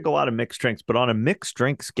don't drink a lot of mixed drinks, but on a mixed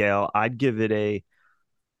drink scale, I'd give it a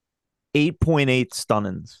 8.8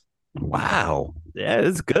 stunnins. Wow, Yeah,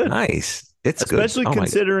 it's good. nice. It's good. Especially Oh my,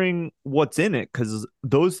 considering what's in it, because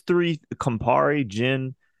those three Campari,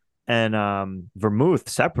 gin, and vermouth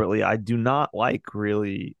separately, I do not like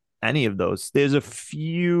really any of those. There's a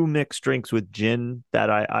few mixed drinks with gin that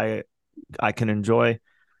I can enjoy.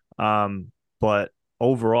 But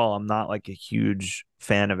overall, I'm not like a huge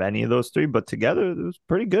fan of any of those three, but together it was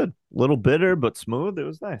pretty good. A little bitter, but smooth. It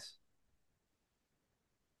was nice.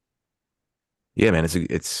 yeah, man.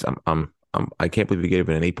 I can't believe you gave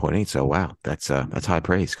it an 8.8. So wow, that's high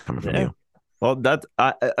praise coming from Yeah. you. Well, that's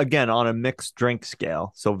again on a mixed drink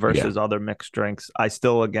scale. So Yeah, versus other mixed drinks, I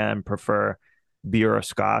still again prefer beer or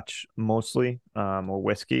scotch mostly, or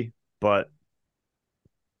whiskey. But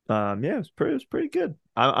yeah, it was pretty good.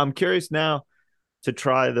 I'm curious now to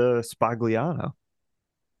try the Spagliano.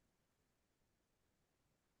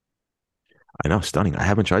 I know, stunning. I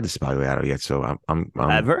haven't tried the Spagliato yet, so I'm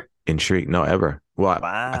Ever? intrigued. No, ever. Well,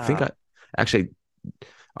 I think Wow. I actually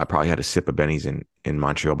I probably had a sip of Benny's in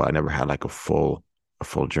Montreal, but I never had like a full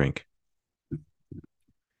drink.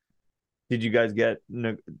 Did you guys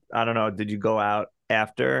I don't know, did you go out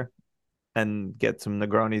after and get some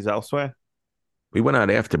Negronis elsewhere? We went out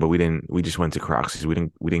after, but we didn't. We just went to Crocs. We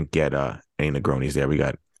didn't get any Negronis there. We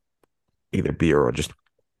got either beer or just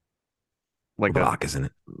like a Vodka's in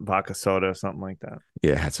it. vodka soda or something like that.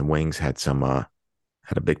 Yeah, had some wings, had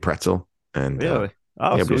had a big pretzel, and Really?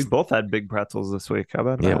 Oh, yeah, so we both had big pretzels this week. How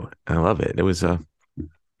about yeah, that? I love it. It was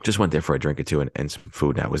just went there for a drink or two and some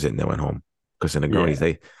food, and that was it. And then went home because the Negronis,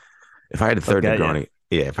 Yeah. if I had a third get ya. Negroni,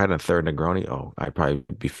 yeah, if I had a third Negroni, oh, I'd probably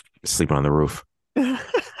be sleeping on the roof. I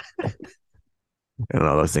don't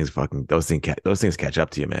know, those things catch up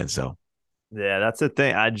to you, man. So Yeah, that's the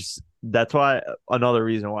thing. That's why another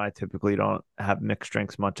reason why I typically don't have mixed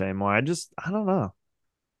drinks much anymore. I don't know.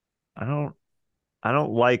 I don't, I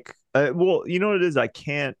don't like, well, you know what it is? I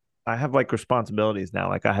have like responsibilities now.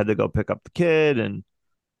 Like I had to go pick up the kid and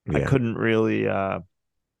I yeah, couldn't really, have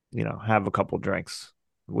a couple drinks,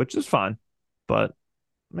 which is fine. But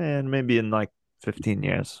man, maybe in like 15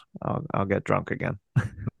 years, I'll get drunk again.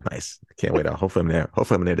 nice. Can't wait. Hopefully I'm there.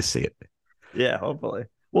 Hopefully I'm there to see it. Yeah, hopefully.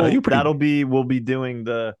 Well, You pretty. we'll be doing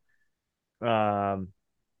the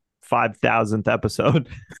 5,000th episode.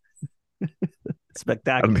 I don't,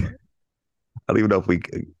 Spectacular. I don't even know if we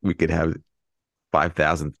could have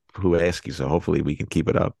 5,000 who ask you. So hopefully we can keep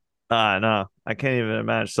it up. No, I can't even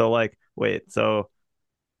imagine. So like, wait, so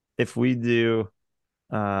if we do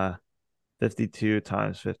 52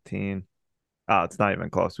 times 15, oh, it's not even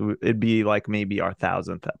close. It'd be like maybe our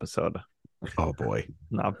 1,000th episode, Oh boy,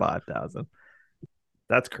 not 5,000.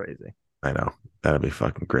 That's crazy. I know that'd be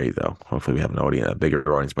fucking great though. Hopefully we have a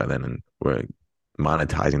bigger audience by then, and we're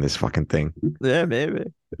monetizing this fucking thing. Yeah, maybe.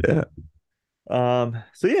 Yeah.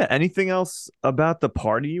 So yeah, anything else about the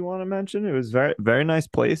party you want to mention? It was very, very nice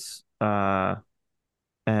place. And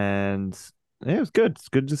yeah, it was good. It's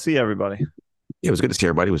good to see everybody. Yeah, it was good to see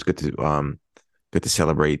everybody. It was good to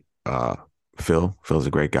celebrate Phil. Phil's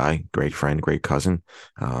a great guy, great friend, great cousin.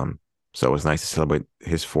 So it was nice to celebrate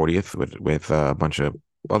his 40th with a bunch of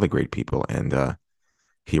other great people, and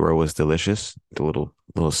Hero was delicious. The little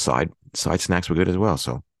side snacks were good as well.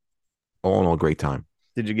 So all in all, great time.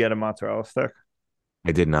 Did you get a mozzarella stick?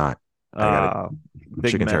 I did not. I got a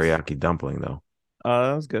Big chicken miss. teriyaki dumpling though.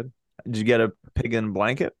 That was good. Did you get a pig in a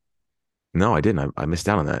blanket? No, I didn't. I missed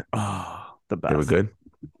out on that. Oh, the best. They were good.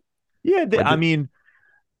 Yeah, I I did- mean,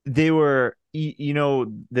 they were.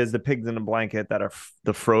 There's the pigs in a blanket that are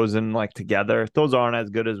the frozen like together. Those aren't as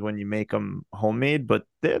good as when you make them homemade, but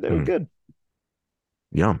they were Mm. good.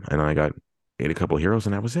 Yum. And I ate a couple of Heroes,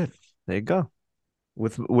 and that was it. There you go.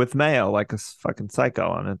 With mayo, like a fucking psycho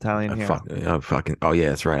on an Italian hero. Oh yeah,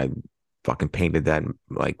 that's right. I fucking painted that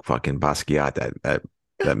like fucking Basquiat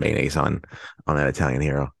that mayonnaise on that Italian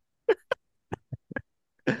Hero.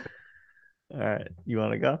 All right, you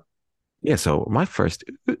want to go? Yeah, so my first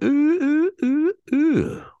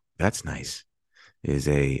that's nice is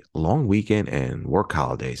a long weekend and work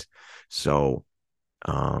holidays. So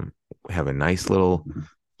we have a nice little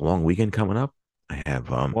long weekend coming up. I have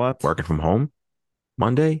What? working from home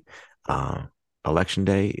Monday. Election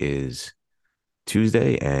day is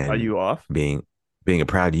Tuesday, and Are you off? being a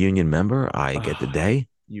proud union member, I get the day,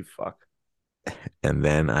 You fuck. and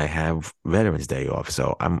then I have Veterans Day off.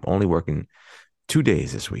 So I'm only working 2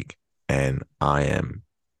 days this week, and I am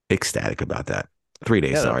ecstatic about that. 3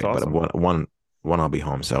 days, Yeah, sorry, that's awesome. but one I'll be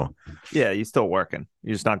home. So Yeah, you're still working.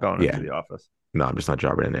 You're just not going Yeah. into the office. no, I'm just not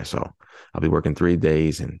dropping in there. So I'll be working 3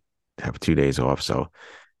 days and have 2 days off. So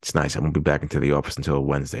it's nice. I won't be back into the office until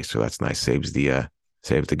Wednesday. So that's nice. Saves the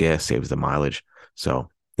gas, saves the mileage. So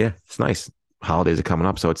yeah, it's nice. Holidays are coming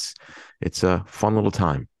up, so it's a fun little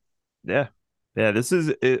time. Yeah. Yeah, it's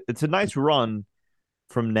a nice run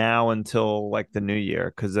from now until like the new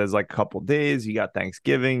year because there's like a couple days. You got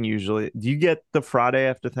Thanksgiving usually. Do you get the Friday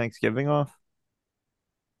after Thanksgiving off?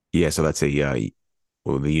 Yeah, so that's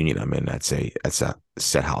well, the union I'm in, that's a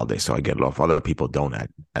set holiday, so I get it off. Other people don't at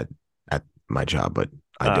my job, but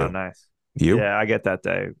I Oh, do. nice. You? Yeah, I get that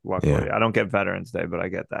day. Luckily, Yeah. I don't get Veterans Day, but I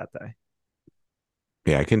get that day.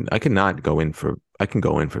 Yeah, I can not go in for I can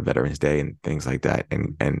go in for Veterans Day and things like that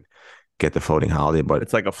and get the floating holiday, but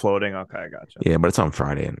It's like a floating. Okay, I gotcha. yeah, but it's on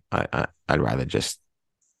Friday, and I'd rather just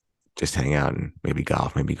hang out and maybe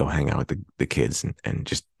golf, maybe go hang out with the kids and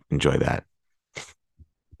just enjoy that.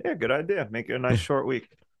 Yeah, good idea. Make it a nice short week.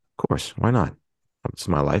 Of course, why not? It's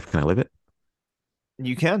my life. Can I live it?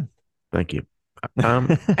 You can. Thank you.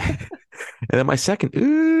 And then my second,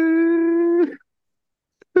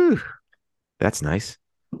 that's nice,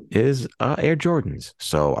 is Air Jordans.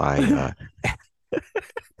 So I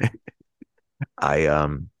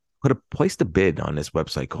placed a bid on this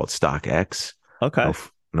website called StockX. Okay.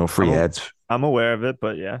 No free ads. I'm aware of it,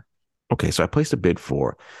 but yeah. Okay, so I placed a bid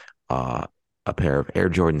for a pair of Air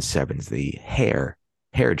Jordan 7s, the hair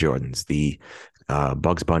Jordans, the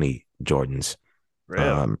Bugs Bunny Jordans.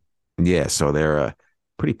 Really? Yeah, so they're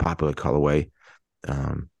pretty popular colorway.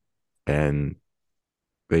 And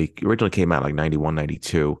they originally came out like 91,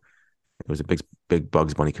 92. It was a big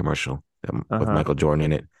Bugs Bunny commercial with Michael Jordan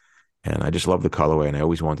in it. And I just love the colorway, and I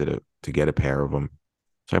always wanted to get a pair of them.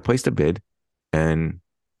 So I placed a bid, and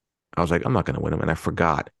I was like, I'm not going to win them. And I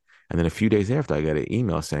forgot. And then a few days after, I got an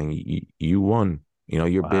email saying, you won.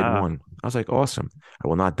 Your bid won. I was like, awesome. I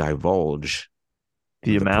will not divulge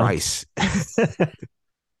the amount. Price. That's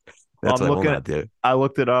what I will not do. I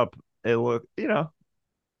looked it up. It looked,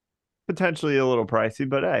 potentially a little pricey,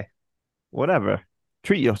 but hey, whatever.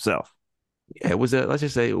 Treat yourself. Yeah, let's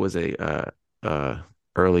just say it was a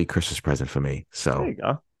early Christmas present for me. So there you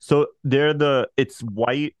go. So it's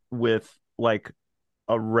white with like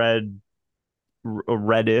a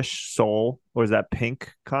reddish sole, or is that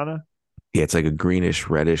pink kind of? Yeah, it's like a greenish,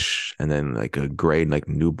 reddish, and then like a gray, like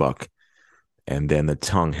nubuck. And then the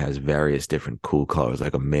tongue has various different cool colors,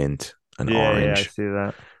 like a mint, an orange. Yeah, I see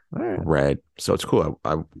that. Red. So it's cool.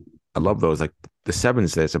 I love those. Like the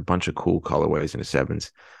sevens, there's a bunch of cool colorways in the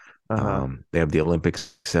sevens. They have the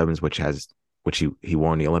Olympics sevens, which he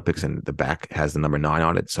won the Olympics, and the back has the number 9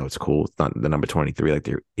 on it. So it's cool. It's not the number 23 like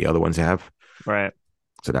the other ones have. Right.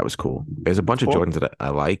 So that was cool. There's a bunch of Jordans that I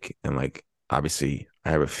like, and like obviously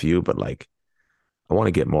I have a few, but like I want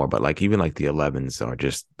to get more. But like even like the 11s are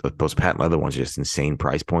just those patent leather ones, are just insane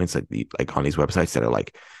price points. Like on these websites that are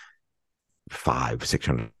like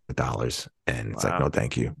 $500-$600, and it's like no,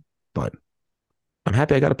 thank you. But I'm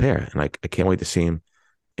happy I got a pair, and like I can't wait to see them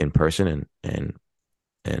in person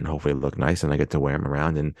and hopefully look nice, and I get to wear them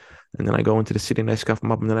around, and then I go into the city and I scuff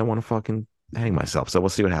them up, and then I want to fucking hang myself. So we'll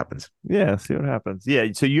see what happens. Yeah, see what happens. Yeah,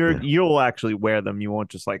 so you'll actually wear them. You won't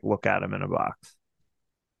just like look at them in a box.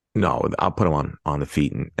 No, I'll put them on the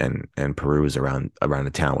feet and peruse around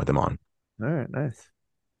the town with them on. All right, nice.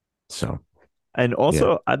 So, and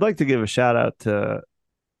also I'd like to give a shout out to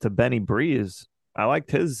Benny Breeze. I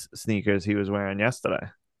liked his sneakers he was wearing yesterday.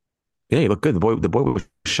 Yeah, he looked good. The boy was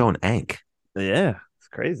showing Ank. Yeah, it's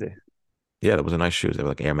crazy. Yeah, that was a nice shoes. They were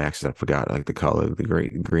like Air Maxes. I forgot. Like the color, the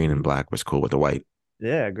green and black was cool with the white.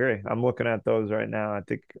 Yeah, I agree. I'm looking at those right now. I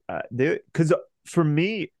think because for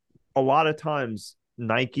me, a lot of times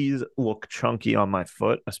Nikes look chunky on my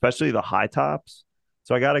foot, especially the high tops.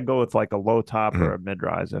 So I got to go with like a low top or a mid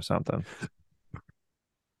rise or something.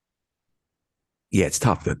 Yeah, it's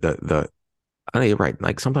tough. I know you're right.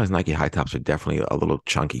 Like sometimes Nike high tops are definitely a little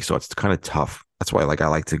chunky, so it's kind of tough. That's why I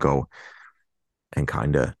like to go and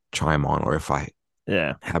kind of try them on, or if I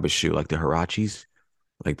have a shoe like the Huaraches,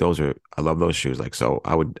 like I love those shoes. Like so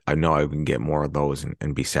I know I can get more of those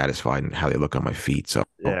and be satisfied in how they look on my feet. So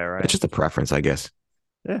right. It's just a preference, I guess.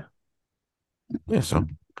 Yeah. Yeah. So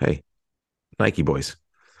hey, Nike boys,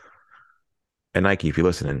 and Nike, if you're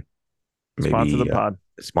listening, maybe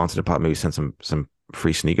sponsor the pod. Maybe send some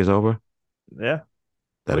free sneakers over. Yeah,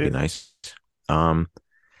 that'd be nice.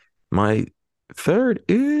 My third,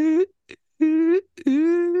 that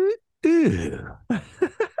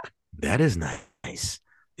is nice.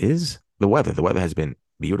 Is the weather? The weather has been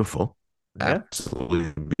beautiful,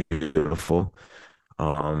 absolutely beautiful.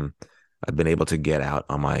 I've been able to get out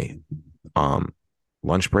on my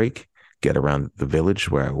lunch break, get around the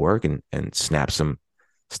village where I work, and snap some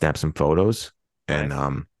photos,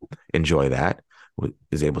 and enjoy that.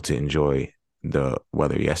 Was able to enjoy the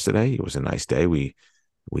weather yesterday. It was a nice day. We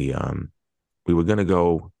were gonna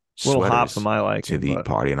go little hot for my liking to the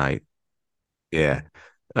party, and we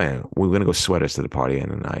were gonna go sweaters to the party,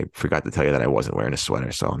 and I forgot to tell you that I wasn't wearing a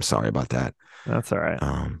sweater, so I'm sorry about that. That's all right.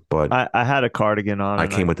 But I had a cardigan on. I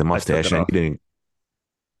came with the mustache, and you didn't.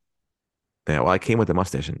 Yeah, well, I came with the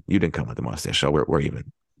mustache, and you didn't come with the mustache, so we're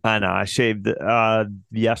even. I know. I shaved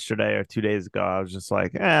yesterday or 2 days ago. I was just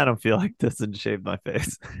like, I don't feel like this, and shaved my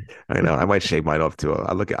face. I know. I might shave mine off too.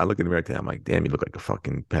 I look in the mirror today. I'm like, damn, you look like a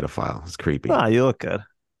fucking pedophile. It's creepy. Nah, you look good.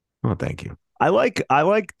 Oh, thank you. I like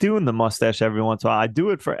doing the mustache every once in a while. I do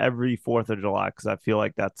it for every 4th of July because I feel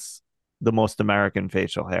like that's the most American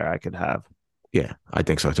facial hair I could have. Yeah, I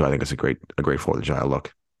think so too. I think it's a great 4th of July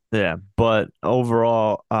look. Yeah, but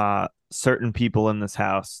overall, certain people in this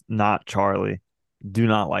house, not Charlie, do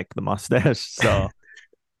not like the mustache, so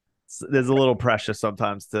there's a little pressure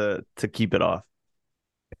sometimes to keep it off.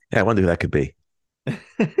 Yeah, I wonder who that could be.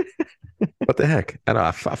 What the heck? I don't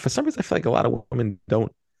know. For some reason, I feel like a lot of women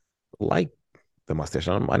don't like the mustache.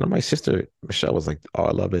 I know my sister Michelle was like, "Oh,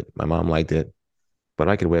 I love it." My mom liked it, but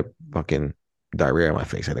I could wear fucking diarrhea on my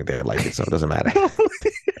face. I think they would like it, so it doesn't matter.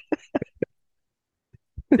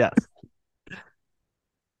 Yes.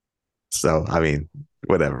 So I mean,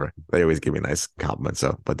 whatever. They always give me nice compliments.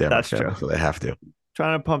 So, but they're my family, so they have to.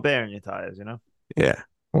 Trying to pump air in your tires, you know? Yeah.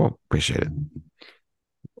 Well, appreciate it.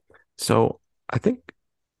 So I think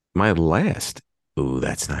my last, ooh,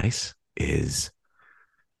 that's nice, is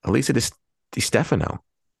Elisa Di Stefano,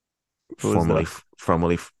 Who is formerly that? f-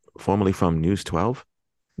 formerly f- formerly from News 12.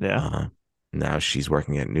 Yeah. Uh, Now she's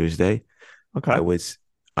working at Newsday. I Okay. was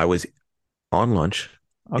I was on lunch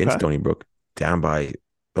in Okay. Stony Brook, down by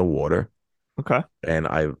the water, Okay. and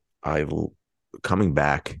I coming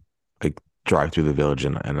back, I drive through the village,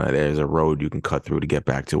 and there's a road you can cut through to get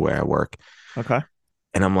back to where I work. Okay.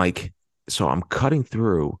 And I'm like, so I'm cutting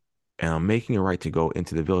through, and I'm making a right to go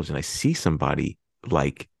into the village, and I see somebody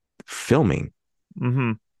like filming.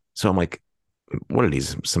 Mm-hmm. So I'm like, what are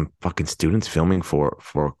these? Some fucking students filming for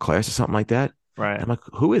a class or something like that? And Right. I'm like,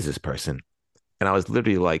 who is this person? And I was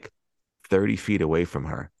literally like 30 feet away from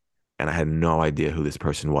her, and I had no idea who this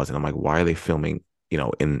person was. And I'm like, why are they filming,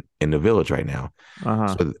 in the village right now?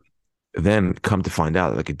 Uh-huh. So then come to find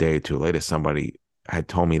out, like a day or two later, somebody had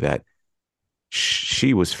told me that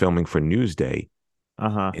she was filming for Newsday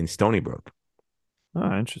Uh-huh. in Stony Brook.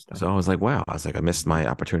 Oh, interesting. So I was like, wow. I was like, I missed my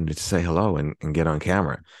opportunity to say hello and get on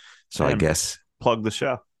camera. So I And guess plug the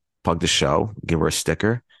show. plug the show, give her a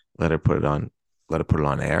sticker, let her put it on, let her put it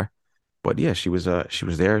on air. But yeah, she was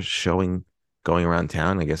there showing, going around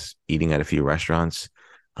town, I guess eating at a few restaurants,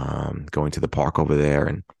 going to the park over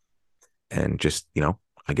there, and just,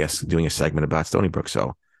 I guess doing a segment about Stony Brook.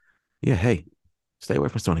 So yeah, hey, stay away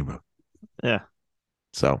from Stony Brook. Yeah.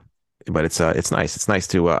 So, but it's nice. It's nice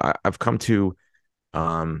to I've come to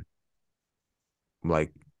um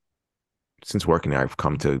like since working there, I've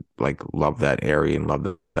come to like love that area and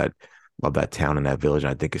love that town and that village.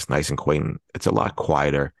 And I think it's nice and quaint. And it's a lot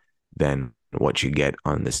quieter than what you get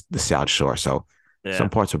on the South Shore. So Yeah. some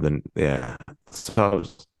parts of the yeah. So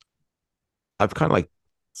I've kind of like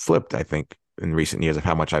flipped, I think, in recent years of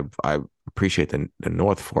how much I appreciate the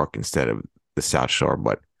North Fork instead of the South Shore.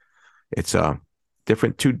 But it's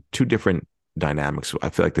different, two different dynamics. I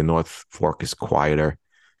feel like the North Fork is quieter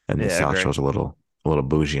and the Yeah, I South agree. Shore is a little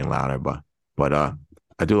bougie and louder. But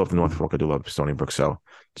I do love the North Fork. I do love Stony Brook. So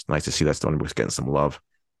it's nice to see that Stony Brook's getting some love.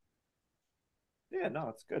 Yeah, no,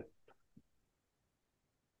 it's good.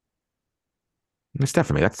 It's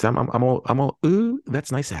definitely that's I'm all ooh,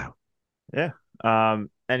 that's nice out. Yeah.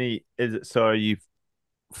 Any is it so are you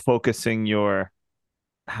focusing your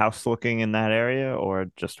house looking in that area or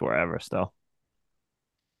just wherever still?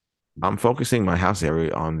 I'm focusing my house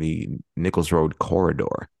area on the Nichols Road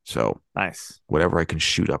corridor. So Nice. whatever I can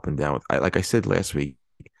shoot up and down with. Like I said last week,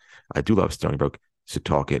 I do love Stony Brook,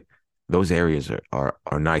 Setauket. Those areas are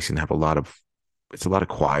nice and have a lot of it's a lot of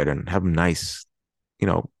quiet and have nice,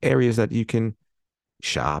 areas that you can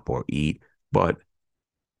shop or eat. But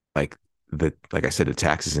like like I said, the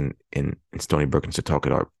taxes in Stony Brook and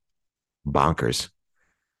Setauket are bonkers.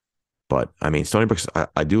 But I mean, Stony Brook,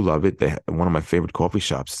 I do love it. One of my favorite coffee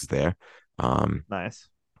shops is there. Um, Nice.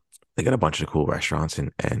 they got a bunch of cool restaurants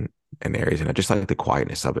and areas, and I just like the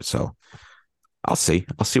quietness of it. So I'll see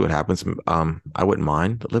what happens. I wouldn't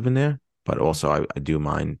mind living there, but also I do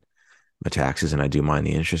mind my taxes and I do mind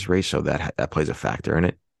the interest rate, so that plays a factor in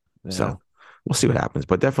it. Yeah. So we'll see what happens.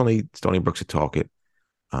 But definitely Stony Brook, Setauket,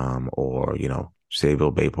 or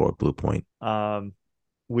Sayville, Bayport, Blue Point. Um,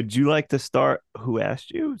 would you like to start who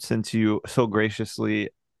asked you since you so graciously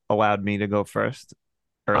allowed me to go first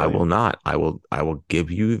I earlier? will not. I will give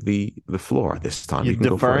you the floor this time. You You can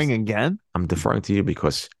go deferring first. again? I'm deferring to you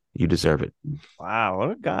because you deserve it. Wow,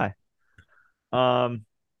 what a guy. Um,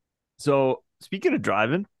 so speaking of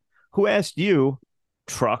driving, who asked you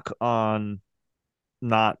truck on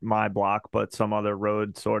not my block, but some other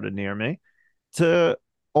road sort of near me to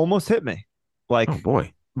almost hit me? Oh Like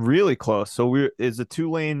boy. really close. So we is a 2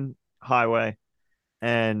 lane highway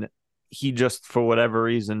and he just for whatever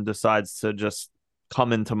reason decides to just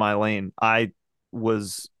come into my lane. I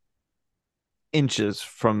was inches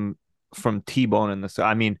from T-boning this.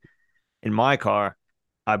 I mean, in my car,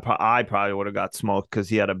 I probably would have got smoked because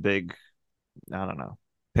he had a big, I don't know,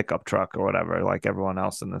 pickup truck or whatever, like everyone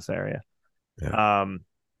else in this area. Yeah. Um,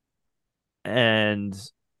 and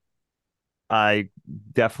I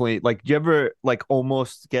definitely like. Do you ever like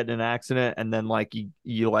almost get in an accident and then like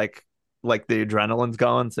you like the adrenaline's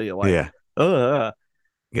going, so you're like, Yeah. ugh.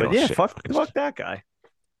 Get But all yeah, shit. fuck that guy.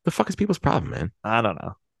 The fuck is people's problem, man? I don't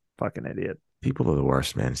know, fucking idiot. People are the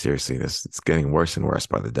worst, man. Seriously, it's getting worse and worse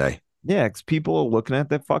by the day. Yeah, because people are looking at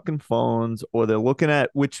their fucking phones or they're looking at,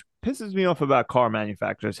 which pisses me off about car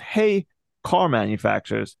manufacturers. Hey, car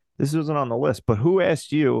manufacturers, this isn't on the list, but who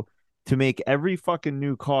asked you to make every fucking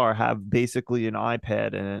new car have basically an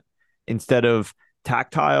iPad in it instead of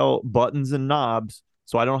tactile buttons and knobs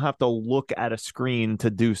so I don't have to look at a screen to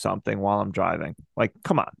do something while I'm driving. Like,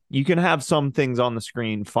 come on, you can have some things on the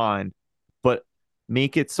screen, fine, but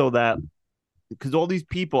make it so that, because all these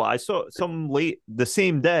people, I saw some late the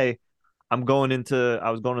same day, I was going to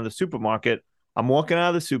the supermarket. I'm walking out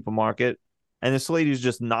of the supermarket, and this lady's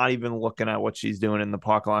just not even looking at what she's doing in the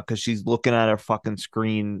parking lot because she's looking at her fucking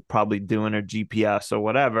screen, probably doing her GPS or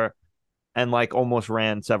whatever, and like almost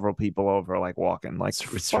ran several people over, like walking. Like,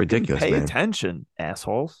 It's ridiculous, pay man. attention,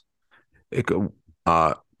 assholes.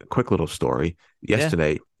 Quick little story.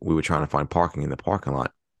 Yesterday, we were trying to find parking in the parking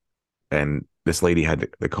lot, and this lady had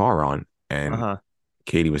the car on, and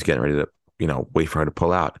Katie was getting ready to, wait for her to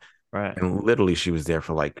pull out. Right. And literally, she was there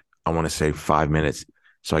for like, I want to say 5 minutes.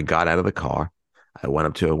 So I got out of the car. I went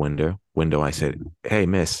up to a window. I said, "Hey,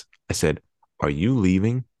 miss," I said, "Are you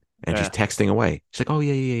leaving?" And she's texting away. She's like, "Oh,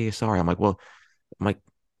 yeah. Sorry." I'm like,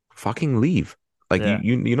 fucking leave. Like,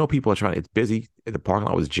 people are trying. It's busy. The parking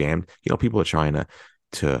lot was jammed. People are trying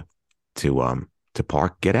to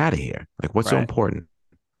park. Get out of here. Like, what's so important?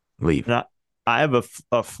 Leave. Now, I have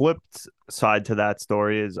a flipped side to that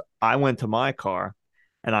story. Is I went to my car,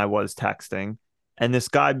 and I was texting, and this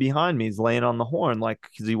guy behind me is laying on the horn, like,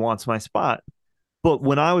 because he wants my spot. But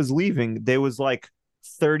when I was leaving, there was like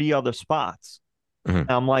 30 other spots.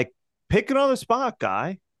 And I'm like, pick another spot,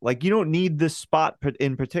 guy. Like, you don't need this spot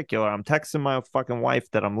in particular. I'm texting my fucking wife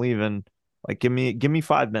that I'm leaving. Like, give me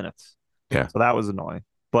 5 minutes. Yeah. So that was annoying.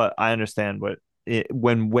 But I understand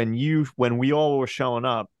when we all were showing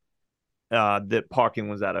up, that parking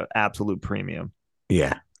was at an absolute premium.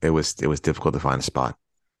 Yeah, it was difficult to find a spot.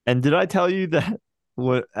 And did I tell you that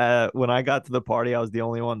when I got to the party, I was the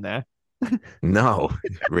only one there? No,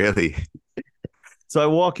 really. So I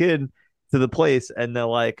walk in to the place, and they're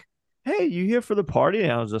like, "Hey, you here for the party?"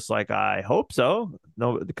 And I was just like, "I hope so."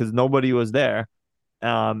 No, because nobody was there.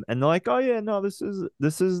 And they're like, "Oh yeah, no, this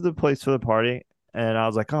is the place for the party." And I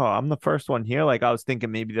was like, "Oh, I'm the first one here." Like, I was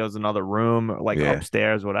thinking maybe there was another room, or like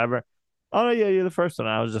upstairs, whatever. Oh yeah, you're the first one.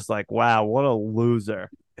 I was just like, "Wow, what a loser!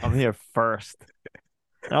 I'm here first."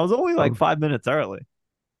 And I was only like 5 minutes early.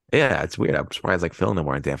 Yeah, it's weird. I'm surprised like Phil and them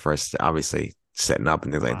weren't there first, obviously setting up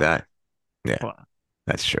and things like that. Yeah,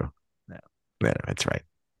 that's true. Yeah, that's right.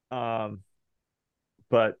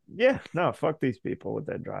 But yeah, no, fuck these people with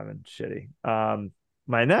their driving shitty.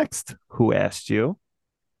 My next who asked you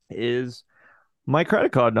is my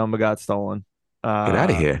credit card number got stolen. Get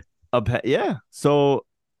out of here. Yeah. So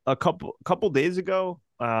a couple days ago,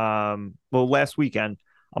 last weekend,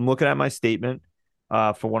 I'm looking at my statement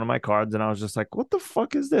for one of my cards, and I was just like, what the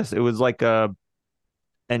fuck is this? It was like an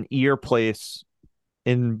ear place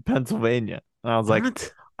in Pennsylvania. And I was like,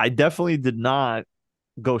 I definitely did not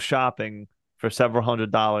go shopping for several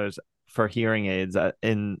 $100s for hearing aids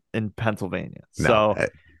in Pennsylvania. No, so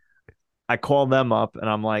I called them up, and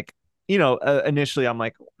I'm like, initially I'm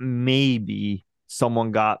like, maybe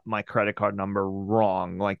someone got my credit card number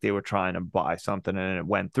wrong, like they were trying to buy something and it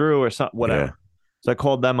went through or something, whatever. Yeah. So I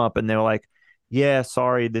called them up, and they were like, yeah,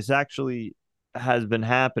 sorry, this actually has been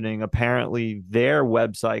happening. Apparently their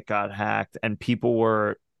website got hacked, and people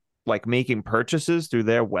were like making purchases through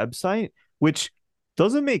their website, which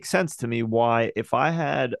doesn't make sense to me. Why, if I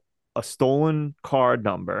had a stolen card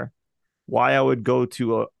number, why I would go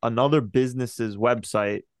to another business's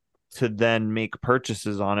website to then make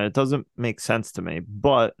purchases on it. It doesn't make sense to me.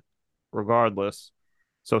 But regardless,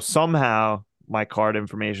 so somehow my card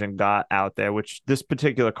information got out there, which this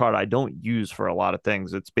particular card I don't use for a lot of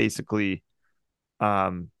things. It's basically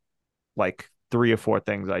like 3 or 4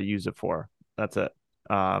 things I use it for. That's it.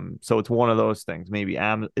 So it's one of those things. Maybe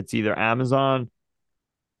it's either Amazon,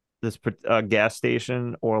 this gas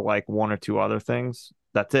station, or like 1 or 2 other things.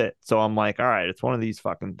 That's it. So I'm like, all right, it's one of these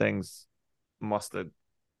fucking things. Must have,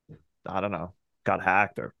 I don't know, got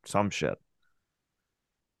hacked or some shit.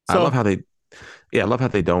 So, I love how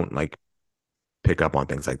they don't like pick up on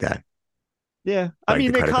things like that. Yeah, like I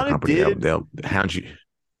mean, they kind of did. They'll hound you.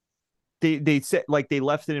 They said like they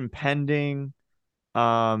left it in pending.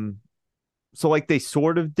 So like they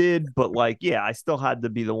sort of did, but like, yeah, I still had to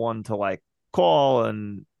be the one to like call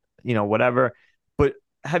and whatever. But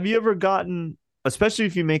have you ever gotten, especially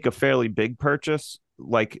if you make a fairly big purchase,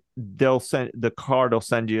 like the card will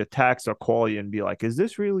send you a text or call you and be like, is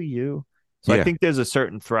this really you? So I think there's a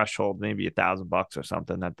certain threshold, maybe $1,000 or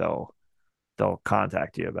something, that they'll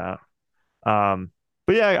contact you about.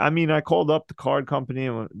 But yeah, I mean, I called up the card company,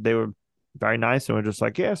 and they were very nice, and were just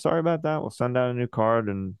like, yeah, sorry about that. We'll send out a new card,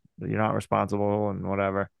 and you're not responsible and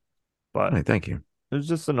whatever. But right, thank you. It was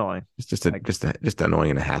just annoying. It's just annoying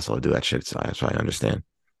and a hassle to do that shit. So I understand.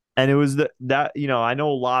 And it was that I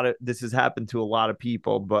know this has happened to a lot of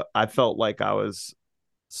people, but I felt like I was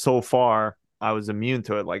so far I was immune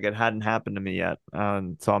to it. Like it hadn't happened to me yet.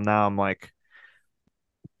 And so I'm like,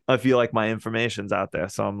 I feel like my information's out there.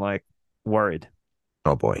 So I'm like worried.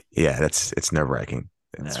 Oh boy. Yeah, it's nerve-wracking.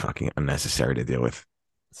 It's Yeah, fucking unnecessary to deal with.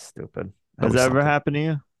 stupid. It's Has always that ever something. happened to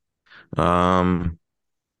you?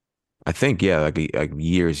 I think yeah, like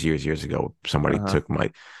years ago, somebody Uh-huh. took my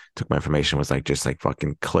information, was like just like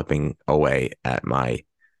fucking clipping away at my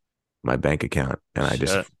bank account, and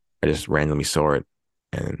Shit. I just randomly saw it,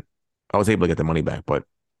 and I was able to get the money back, but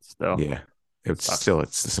Still yeah, sucks.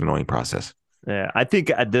 it's this annoying process. Yeah. I think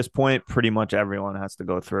at this point, pretty much everyone has to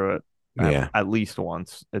go through it Yeah, at least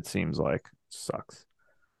once, it seems like. Sucks.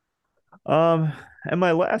 Um, and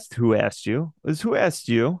my last who asked you is who asked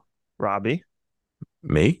you, Robbie?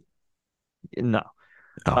 me? No.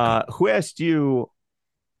 Okay, Who asked you,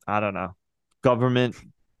 I don't know, government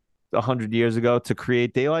 100 years ago to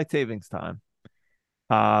create daylight savings time?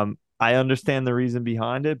 I understand the reason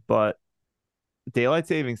behind it, but daylight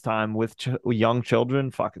savings time with young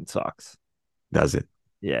children fucking sucks. does it?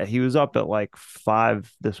 Yeah, he was up at like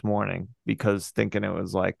 5 this morning because thinking it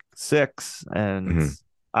was like 6, and Hmm.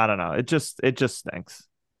 I don't know. It just stinks.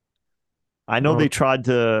 I know they Well, tried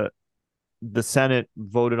to the Senate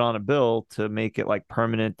voted on a bill to make it like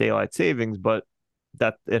permanent daylight savings, but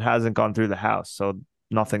that it hasn't gone through the House, so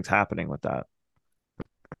nothing's happening with that.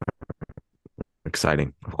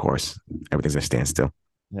 exciting, of course. Everything's gonna stand still.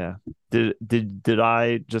 Yeah. Did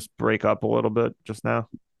I just break up a little bit just now?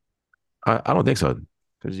 I don't think so.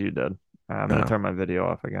 Because you did. I'm gonna No. turn my video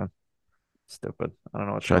off again. Stupid. I don't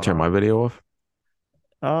know what's Should I going turn on. my video off?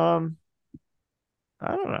 Um,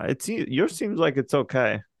 I don't know. Yours seems like it's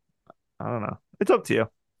okay. I don't know. It's up to you.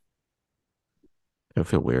 It'll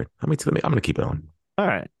feel weird. I'm gonna keep it on. All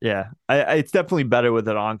right. Yeah. It's definitely better with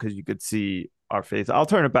it on because you could see our face. I'll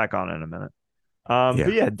turn it back on in a minute. But Yeah.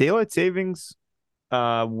 yeah, daylight savings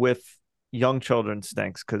with young children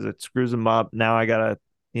stinks because it screws them up. Now I gotta,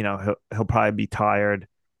 he'll probably be tired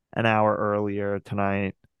an hour earlier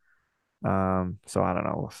tonight. So I don't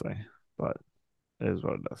know. We'll see. But it is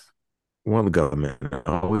what it is. Well, the government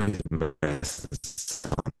always messes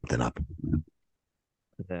something up.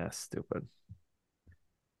 Yeah, stupid.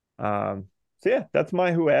 So yeah, that's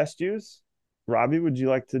my who asked yous. Robbie, would you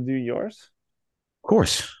like to do yours? Of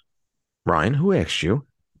course. Ryan, who asked you?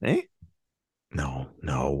 Me? No,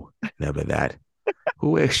 no, never that.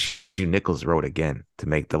 Who asked you Nichols Road again to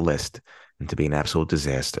make the list and to be an absolute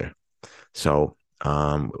disaster? So,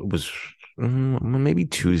 it was maybe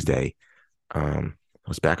Tuesday. I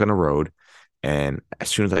was back on the road, and as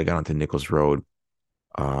soon as I got onto Nichols Road,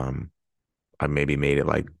 um, I maybe made it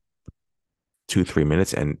like 2, 3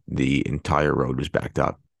 minutes, and the entire road was backed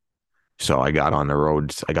up. So I got on the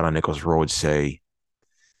roads. I got on Nichols Road, say,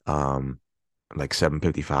 um, like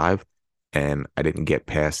 7:55, and I didn't get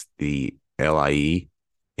past the LIE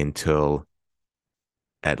until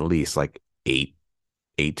at least like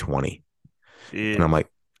 8:20. And Jeez. I'm like,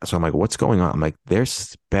 what's going on? I'm like,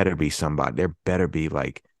 there's better be somebody. There better be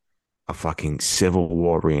like a fucking Civil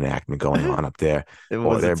War reenactment going on up there, It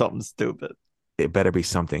or was it there something stupid. it better be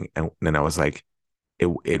something. And then I was like,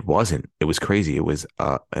 it wasn't. It was crazy. It was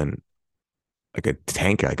an like a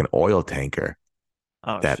tanker, like an oil tanker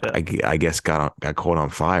Oh that shit. I guess got caught on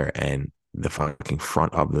fire, and the fucking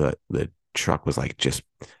front of the truck was like just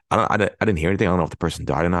I didn't hear anything. I don't know if the person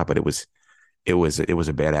died or not, but it was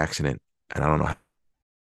a bad accident, and I don't know.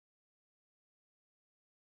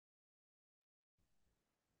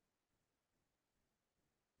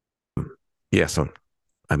 Yeah, so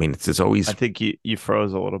I mean, it's I always. think you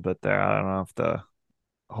froze a little bit there. I don't know if the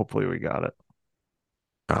hopefully we got it.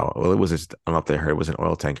 Oh well, it was just, I don't know if they heard, it was an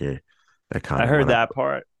oil tanker that kind I of heard went up. that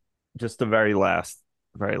part, just the very last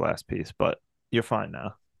piece, but you're fine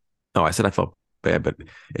now. No, I said I felt bad, but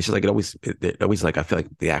it's just like it always like I feel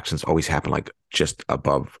like the accidents always happen like just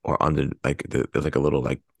above or under, like there's like a little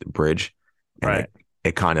like bridge, and Right.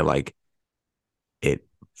 it kind of like it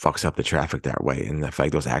fucks up the traffic that way, and the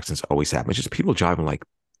fact those accidents always happen. It's just people driving like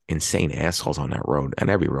insane assholes on that road and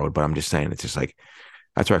every road. But I'm just saying, it's just like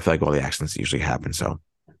that's where I feel like all the accidents usually happen. So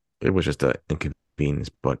it was just a inconvenience,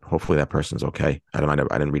 but hopefully that person's okay. I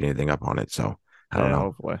didn't read anything up on it, so I don't Yeah, know.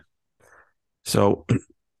 hopefully. So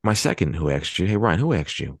my second who asked you, hey Ryan, who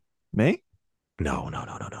asked you? Me? No, no,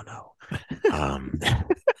 no, no, no, no. Um,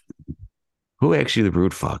 who asked you the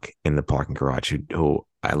rude fuck in the parking garage who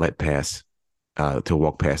I let pass to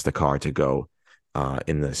walk past the car to go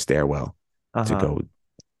in the stairwell to Uh-huh. go.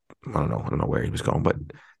 I don't know where he was going, but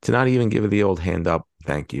to not even give the old hand up,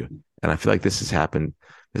 thank you. And I feel like this has happened.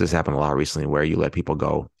 This has happened a lot recently, where you let people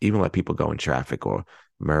go, even let people go in traffic or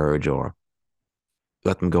merge or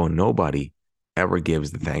let them go, and nobody ever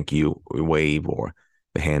gives the thank you wave or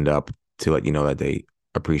the hand up to let you know that they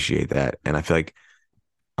appreciate that. And I feel like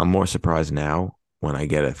I'm more surprised now when I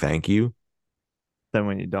get a thank you Then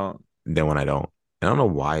when you don't. than when I don't. And I don't know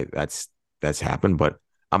why that's happened, but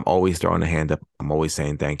I'm always throwing a hand up. I'm always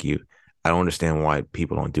saying thank you. I don't understand why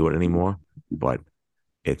people don't do it anymore, but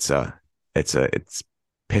it's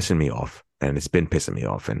pissing me off, and it's been pissing me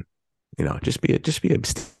off. And just be a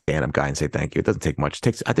stand up guy and say thank you. It doesn't take much.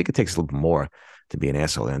 I think it takes a little more to be an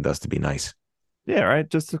asshole than it does to be nice. Yeah, right.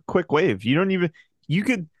 Just a quick wave. You don't even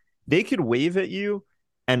they could wave at you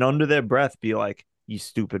and under their breath be like, "You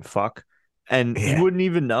stupid fuck." And Yeah. you wouldn't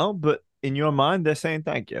even know, but in your mind they're saying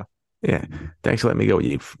thank you. Yeah, thanks for letting me go,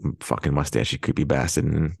 you fucking mustache, you creepy bastard.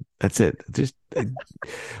 And that's it. Just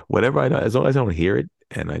whatever I know, as long as I don't hear it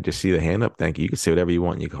and I just see the hand up, thank you. You can say whatever you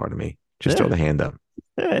want in your car to me. Just throw the hand up.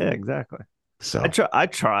 Yeah, exactly. So I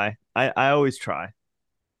try. I always try.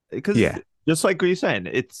 Because just like what you're saying,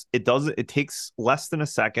 it takes less than a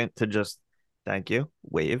second to just thank you,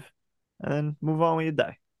 wave, and then move on with your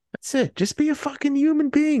day. That's it. Just be a fucking human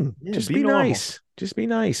being. Yeah, just be be normal. nice. Just be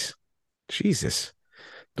nice. Jesus.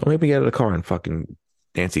 Don't make me get out of the car and fucking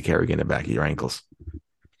Nancy Kerrigan in the back of your ankles.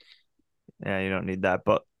 Yeah, you don't need that,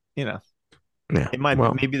 but Yeah. it might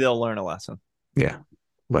maybe they'll learn a lesson. Yeah.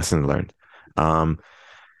 Lesson learned. And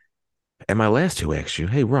my last who asked you,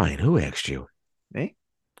 hey Ryan, who asked you? Me?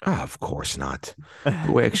 Oh, of course not.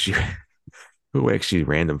 Who asked you? Who asked you,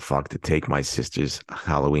 random fuck, to take my sister's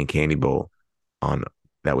Halloween candy bowl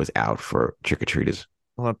that was out for trick or treaters?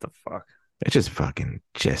 What the fuck? It's just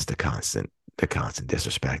the constant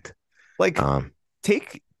disrespect. Like,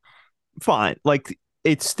 fine. Like,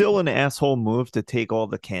 it's still an asshole move to take all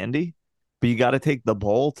the candy, but you got to take the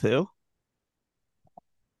bowl too.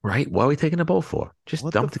 Right? What are we taking the bowl for? Just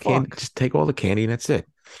dump the candy. Just take all the candy and that's it.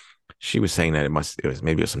 She was saying that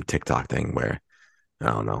maybe it was some TikTok thing where, I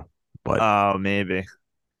don't know, but maybe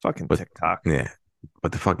fucking TikTok. Yeah,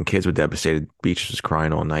 but the fucking kids were devastated. Beatrice was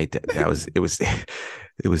crying all night. It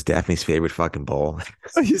was Daphne's favorite fucking bowl.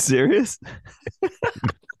 Are you serious?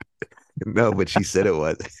 No, but she said it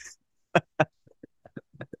was.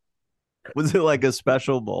 Was it like a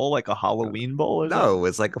special bowl, like a Halloween bowl? No, it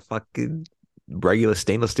was like a fucking regular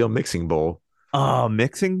stainless steel mixing bowl. Oh,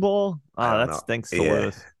 mixing bowl? Oh, that stinks to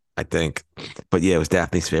lose. I think. But yeah, it was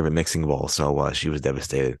Daphne's favorite mixing bowl, so she was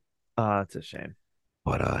devastated. Oh, that's a shame.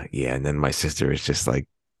 But yeah, and then my sister is just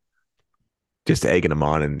egging them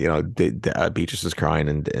on, and Beatrice was crying,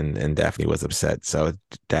 and Daphne was upset. So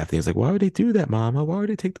Daphne was like, "Why would they do that, Mama? Why would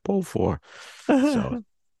they take the bowl for?" So,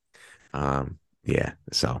 yeah.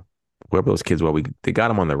 So whoever those kids were, they got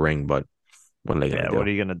them on the ring, but what are they gonna do? What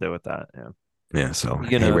are you gonna do with that? Yeah. So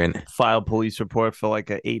you're gonna file police report for like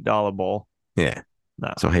an $8 bowl. Yeah.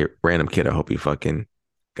 No. So hey, random kid, I hope you fucking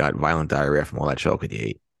got violent diarrhea from all that chocolate you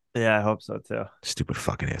ate. Yeah, I hope so too. Stupid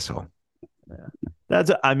fucking asshole.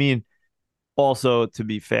 Yeah. Also, to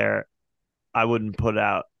be fair, I wouldn't put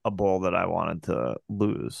out a bowl that I wanted to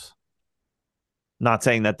lose. Not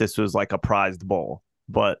saying that this was like a prized bowl,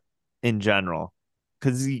 but in general,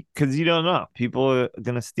 because you don't know. People are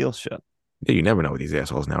gonna steal shit. Yeah, you never know with these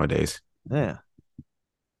assholes nowadays. Yeah.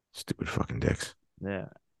 Stupid fucking dicks. Yeah.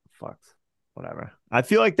 Fucked. Whatever. I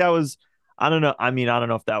feel like that was, I don't know. I mean, I don't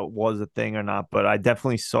know if that was a thing or not, but I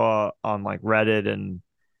definitely saw on like Reddit and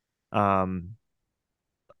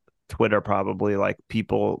Twitter probably like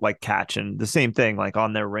people like catching the same thing, like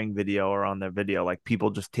on their ring video or on their video, like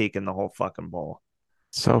people just taking the whole fucking bowl.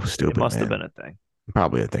 So stupid. It must have been a thing.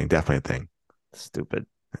 Probably a thing. Definitely a thing. Stupid.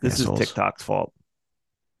 This is TikTok's fault.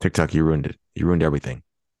 TikTok, you ruined it. You ruined everything.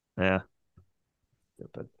 Yeah.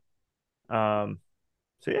 Stupid. So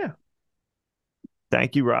yeah.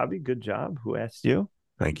 Thank you, Robbie. Good job. Who asked you?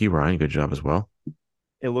 Thank you, Ryan. Good job as well.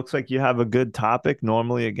 It looks like you have a good topic.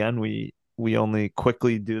 Normally, again, we only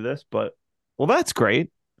quickly do this, but well, that's great.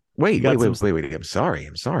 Wait. I'm sorry.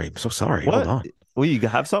 I'm so sorry. What? Hold on. Well, you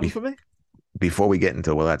have something for me? Before we get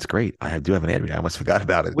into, well, that's great. I do have an ad read. I almost forgot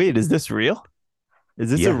about it. Wait, is this real? Is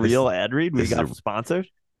this a real ad read? We got sponsored?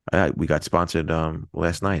 We got sponsored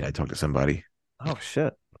last night. I talked to somebody. Oh,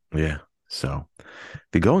 shit. Yeah. So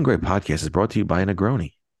the Going Great podcast is brought to you by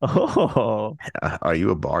Negroni. Oh. Are you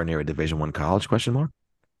a bar near a Division I college? ? When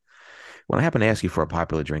I happened to ask you for a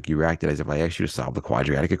popular drink, you reacted as if I asked you to solve the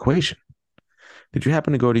quadratic equation. Did you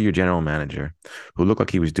happen to go to your general manager, who looked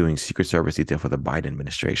like he was doing Secret Service detail for the Biden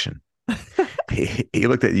administration? He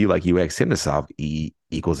looked at you like you asked him to solve E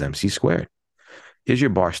equals MC squared. Is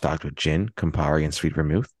your bar stocked with gin, Campari, and sweet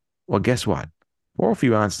vermouth? Well, guess what? Pour a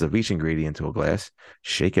few ounces of each ingredient into a glass,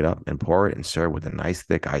 shake it up, and pour it and serve with a nice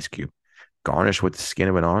thick ice cube. Garnish with the skin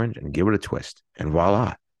of an orange and give it a twist. And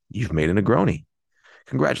voila, you've made a Negroni.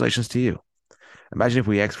 Congratulations to you. Imagine if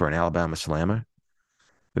we asked for an Alabama Slammer.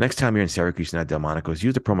 The next time you're in Syracuse and at Delmonico's,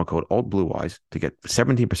 use the promo code Old Blue Eyes to get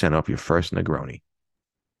 17% off your first Negroni.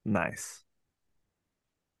 Nice.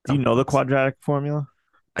 Do you know the quadratic formula?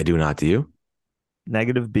 I do not. Do you?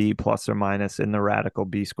 Negative b plus or minus in the radical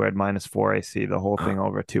b squared minus 4ac, the whole thing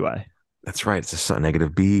over 2a. That's right. It's a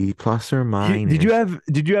negative b plus or minus. Did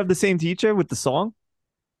you have the same teacher with the song?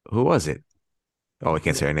 Who was it? Oh, I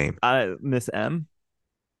can't say her name. Miss M.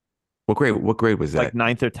 What grade was that?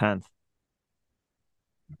 Like 9th or 10th.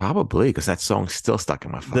 Probably, because that song's still stuck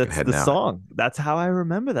in my fucking head now. That's the song. That's how I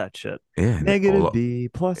remember that shit. Yeah. Negative b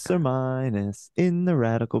plus or minus in the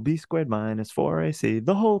radical b squared minus 4ac,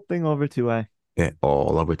 the whole thing over 2a. Yeah,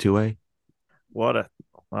 all over 2a. Oh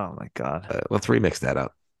my God. Let's remix that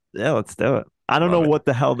up. Yeah, let's do it. I don't know what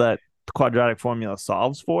the hell that quadratic formula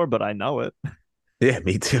solves for, but I know it. Yeah,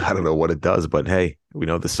 me too. I don't know what it does, but hey, we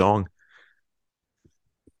know the song.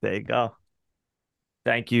 There you go.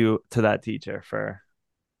 Thank you to that teacher for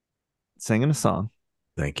singing a song.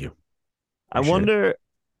 Thank you. I wonder,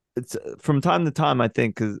 it's from time to time, I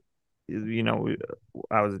think, because, you know,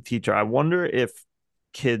 I was a teacher. I wonder if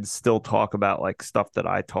kids still talk about like stuff that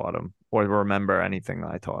I taught them or remember anything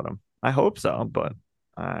that I taught them. I hope so, but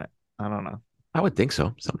I don't know. I would think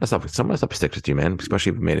so. Some of the stuff sticks with you, man,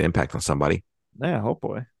 especially if it made an impact on somebody. Yeah,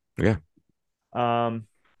 hopefully. Yeah.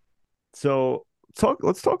 So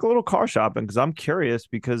let's talk a little car shopping, because I'm curious,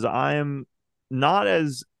 because I'm not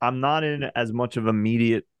in as much of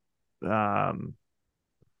immediate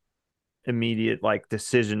like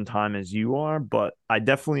decision time as you are, but I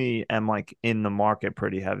definitely am like in the market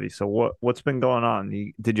pretty heavy. So what's been going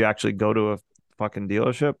on? Did you actually go to a fucking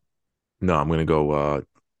dealership? No, I'm gonna go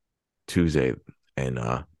Tuesday and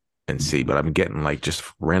see, but I'm getting like just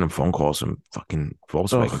random phone calls from fucking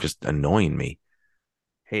Volkswagen just annoying me.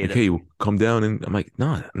 Hate it. Hey, you come down, and I'm like,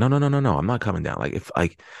 no, I'm not coming down. Like, if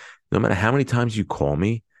like, no matter how many times you call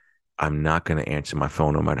me, I'm not going to answer my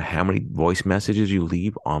phone. No matter how many voice messages you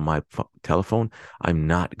leave on my telephone, I'm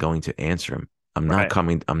not going to answer them. I'm not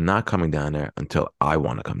coming down there until I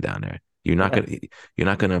want to come down there. You're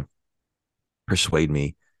not gonna persuade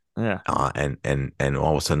me. Yeah. And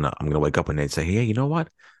all of a sudden I'm gonna wake up and they'd say, hey, you know what?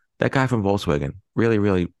 That guy from Volkswagen really,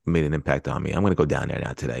 really made an impact on me. I'm gonna go down there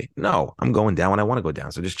now today. No, I'm going down when I want to go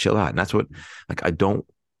down. So just chill out. And that's what, like, I don't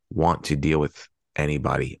want to deal with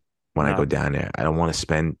anybody when I go down there. I don't want to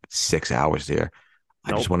spend 6 hours there.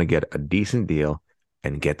 I just want to get a decent deal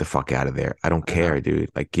and get the fuck out of there. I don't care,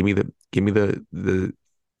 dude. Like, give me the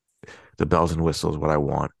bells and whistles, what I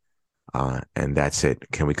want. And that's it.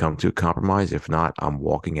 Can we come to a compromise? If not, I'm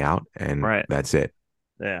walking out, and that's it.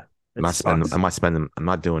 Yeah. I'm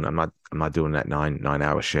not doing that nine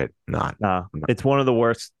hour shit. No. It's one of the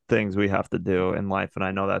worst things we have to do in life. And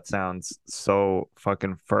I know that sounds so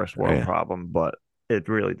fucking first world problem, but it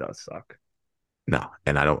really does suck. No.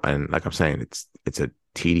 And like I'm saying, it's a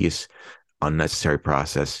tedious, unnecessary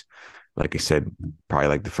process. Like I said, probably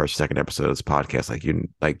like the first, second episode of this podcast,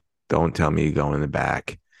 don't tell me you go in the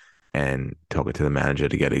back and talking to the manager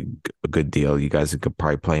to get a good deal. You guys could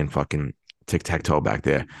probably playing fucking tic-tac-toe back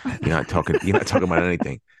there. You're not talking about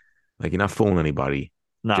anything. Like, you're not fooling anybody.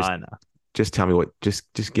 No, I know. Just tell me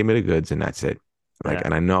just give me the goods, and that's it. Like,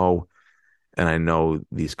 and I know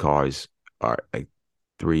these cars are like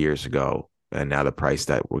 3 years ago, and now the price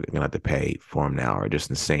that we're gonna have to pay for them now are just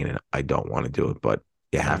insane, and I don't want to do it, but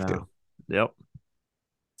you have to. Yep.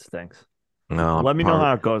 It stinks. No, let me know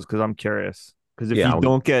how it goes, because I'm curious. Because if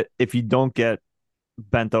you don't get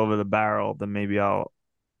bent over the barrel, then maybe I'll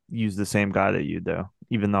use the same guy that you do,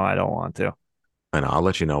 even though I don't want to. And I'll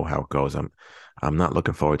let you know how it goes. I'm not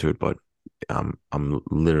looking forward to it, but I'm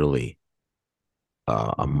literally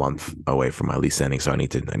a month away from my lease ending, so I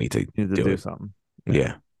need to do something.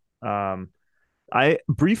 Yeah. I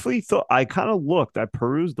briefly thought, I kind of looked, I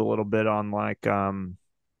perused a little bit on like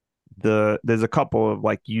there's a couple of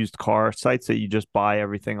like used car sites that you just buy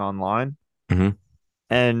everything online. Mm-hmm.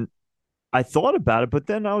 And I thought about it, but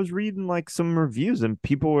then I was reading like some reviews, and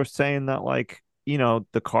people were saying that, like, you know,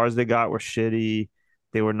 the cars they got were shitty.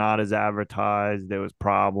 They were not as advertised. There was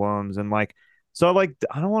problems. And like, so like,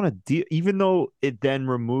 I don't want to deal, even though it then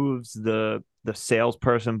removes the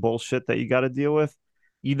salesperson bullshit that you got to deal with.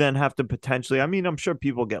 You then have to potentially, I mean, I'm sure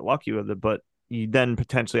people get lucky with it, but you then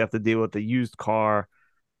potentially have to deal with the used car,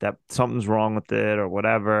 that something's wrong with it or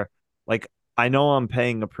whatever. Like, I know I'm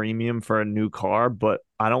paying a premium for a new car, but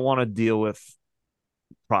I don't want to deal with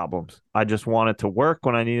problems. I just want it to work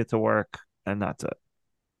when I need it to work, and that's it.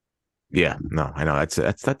 Yeah, no, I know I don't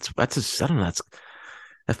know,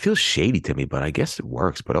 that feels shady to me, but I guess it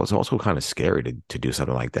works. But it was also kind of scary to do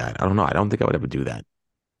something like that. I don't know. I don't think I would ever do that.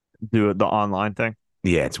 Do the online thing.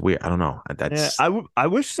 Yeah, it's weird. I don't know. Yeah, That's I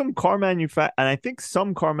wish some and I think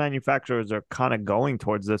some car manufacturers are kind of going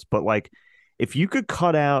towards this, but like if you could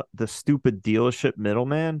cut out the stupid dealership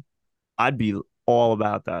middleman, I'd be all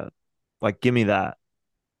about that. Like, give me that.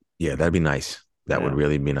 yeah, that'd be nice. That would Yeah.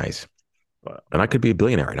 really be nice. But And I could be a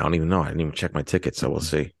billionaire, and I don't even know. I didn't even check my ticket, so we'll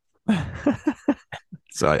see.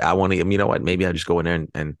 So I want to. You know what? Maybe I just go in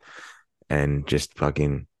there and just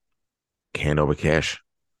fucking hand over cash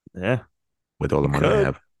yeah, with all the you money I could.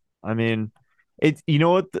 have. I mean, it's you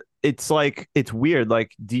know what? It's like it's weird.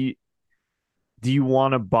 Like, do you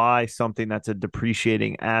want to buy something that's a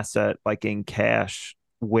depreciating asset like in cash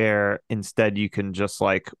where instead you can just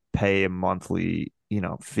like pay a monthly,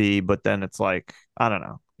 fee, but then it's like, I don't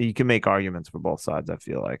know. You can make arguments for both sides, I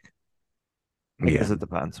feel like. I Yeah. guess it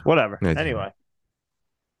depends. Whatever. Yeah. Anyway,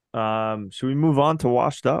 should we move on to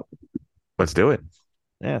Washed Up? Let's do it.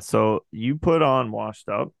 Yeah, so you put on Washed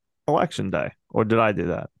Up election day, or did I do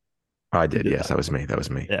that? I You did. did Yes, that. that was me. That was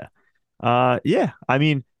me. Yeah. Yeah. I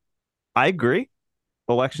mean, I agree.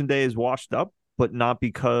 Election day is washed up, but not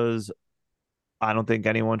because I don't think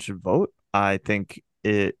anyone should vote. I think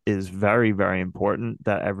it is very, very important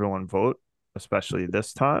that everyone vote, especially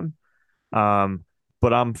this time. Um,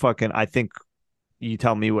 but I think you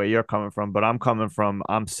tell me where you're coming from, but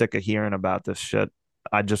I'm sick of hearing about this shit.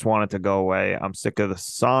 I just want it to go away. I'm sick of the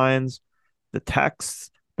signs, the texts,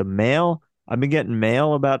 the mail. I've been getting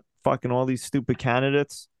mail about fucking all these stupid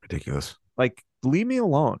candidates. Ridiculous. Like, leave me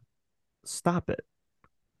alone. Stop it.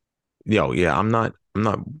 Yeah, I'm not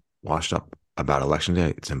washed up about election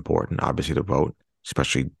day. It's important, obviously, to vote,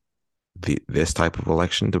 especially this type of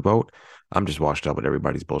election to vote. I'm just washed up with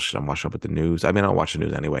everybody's bullshit. I'm washed up with the news. I mean, I don't watch the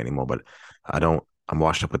news anyway anymore, but I don't. I'm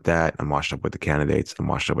washed up with that. I'm washed up with the candidates. I'm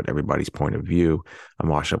washed up with everybody's point of view. I'm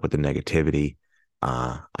washed up with the negativity.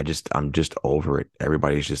 I'm just over it.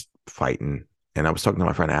 Everybody's just fighting. And I was talking to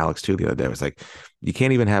my friend Alex too the other day. I was like, you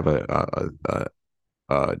can't even have a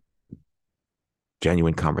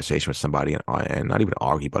genuine conversation with somebody and not even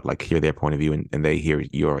argue, but like hear their point of view and they hear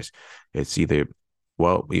yours. It's either,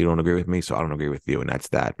 well, you don't agree with me, so I don't agree with you, and that's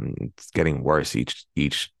that. And it's getting worse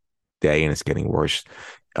each day, and it's getting worse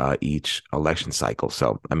each election cycle.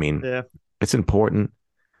 So I mean, Yeah, it's important.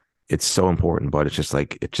 It's so important, but it's just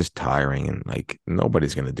like it's just tiring, and like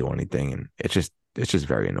nobody's gonna do anything, and it's just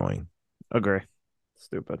very annoying. agree.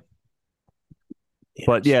 Stupid. Yeah,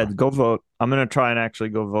 But yeah, so go vote. I'm gonna try and actually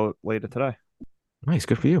go vote later today. nice,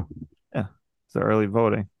 good for you. Yeah, it's the early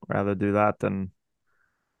voting. Rather do that than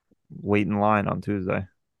wait in line on Tuesday.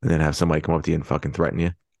 And then have somebody come up to you and fucking threaten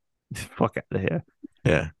you. Fuck out of here.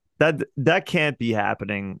 Yeah, That can't be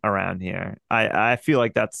happening around here. I feel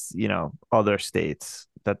like that's other states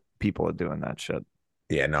that people are doing that shit.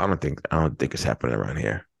 yeah. No, I don't think it's happening around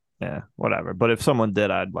here. Yeah, whatever. But if someone did,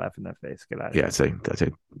 I'd laugh in their face. Get out of Yeah, here. I'd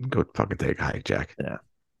say, go fucking take a hike, Jack. Yeah,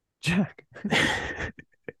 Jack,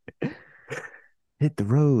 hit the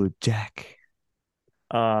road, Jack.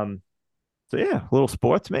 Um. So yeah, a little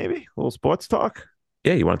sports maybe, a little sports talk.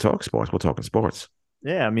 Yeah, you want to talk sports? We're talking sports.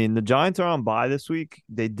 Yeah, I mean the Giants are on bye this week.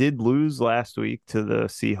 They did lose last week to the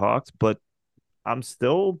Seahawks, but I'm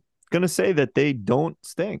still gonna say that they don't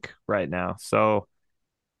stink right now. So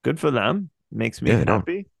good for them. Makes me Yeah, they don't.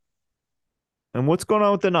 happy. And what's going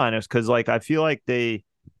on with the Niners? Because like I feel like they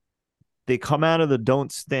come out of the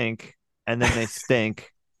don't stink and then they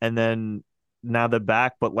stink and then now they're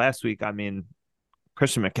back. But last week, I mean,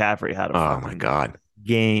 Christian McCaffrey had a Oh my fucking God,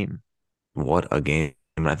 game. what a game!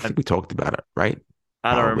 I mean, I think we talked about it, right?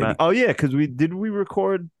 I don't How remember. maybe, Oh yeah, because we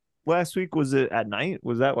record last week? Was it at night?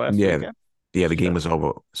 Was that last yeah, weekend? yeah. The game Shit. was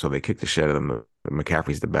over, so they kicked the shit out of them.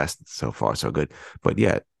 McCaffrey's the best so far, so good. But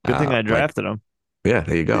yeah, Good thing I like drafted him. yeah,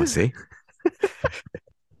 there you go. See,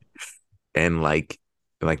 and like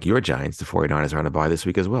your Giants, the 49ers are on a bye this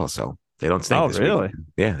week as well, so they don't stink Oh this week. really?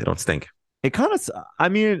 Yeah, they don't stink. It kind of. I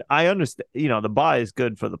mean, I understand. The buy is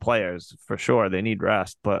good for the players for sure. They need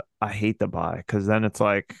rest, but I hate the buy because then it's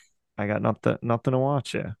like I got nothing to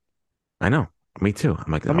watch. Yeah. I know. Me too.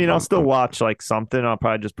 I'm like, I mean, I'll still watch like something. I'll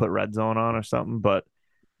probably just put Red Zone on or something, but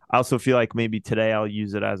I also feel like maybe today I'll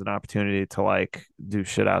use it as an opportunity to like do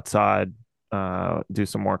shit outside, do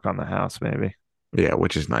some work on the house, maybe. yeah,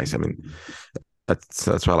 which is nice. I mean, that's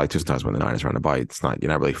why I like to sometimes when the Niners are on the bye. It's not you're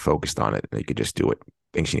not really focused on it. You could just do it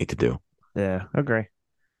things you need to do. Yeah, agree.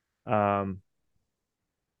 Um,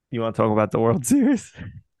 you want to talk about the World Series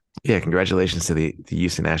Yeah, congratulations to the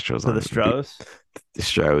Houston Astros to the on Stros? the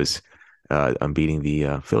Stros on beating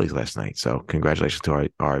the Phillies last night. So congratulations to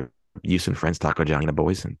our Houston friends, Taco Johnny and the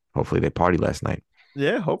boys, and hopefully they party last night.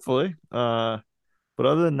 Yeah, hopefully. But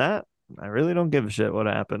other than that, I really don't give a shit what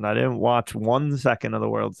happened. I didn't watch 1 second of the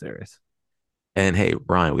World Series. And hey,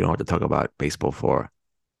 Ryan, we don't have to talk about baseball for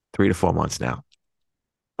 3 to 4 months now.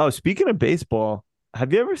 Oh, speaking of baseball,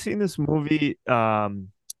 have you ever seen this movie?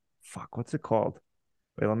 Fuck, what's it called?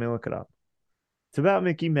 Wait, let me look it up. It's about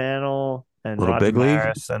Mickey Mantle and Little Roger Big League.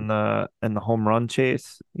 Maris and the home run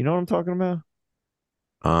chase. You know what I'm talking about?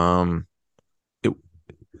 Um, it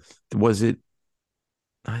was it.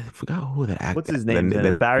 I forgot who the What's actor. his name in it?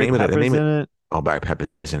 The Barry name of the Pepper's name. in it. Oh, Barry Pepper's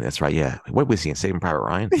in it. That's right. Yeah. What was he in Saving Private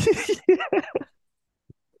Ryan? And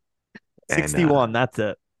 61, that's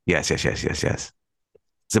it. yes.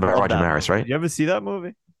 It's about Love Roger that Maris, movie. right? You ever see that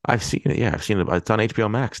movie? I've seen it. Yeah, I've seen it. It's on HBO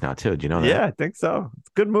Max now too. Do you know that? Yeah, I think so. It's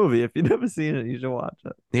a good movie. If you've never seen it, you should watch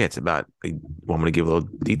it. Yeah, it's about. Want me to give a little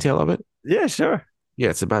detail of it? Yeah, sure. Yeah,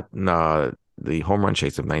 it's about the home run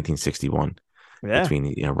chase of 1961 Yeah.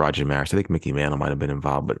 between Roger Maris. I think Mickey Mantle might have been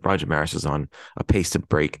involved, but Roger Maris is on a pace to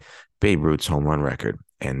break Babe Ruth's home run record,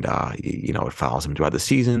 and it follows him throughout the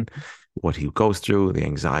season, what he goes through, the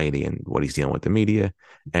anxiety, and what he's dealing with the media,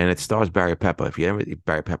 and it stars Barry Pepper. If you ever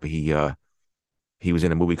Barry Pepper, he was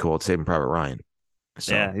in a movie called Saving Private Ryan.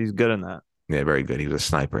 So Yeah, he's good in that. yeah, very good. He was a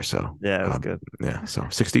sniper. So Yeah, it was good. yeah, so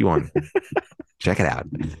 61. Check it out.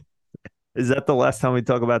 Is that the last time we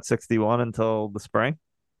talk about 61 until the spring?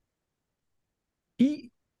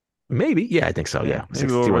 Maybe. Yeah, I think so. Yeah. Maybe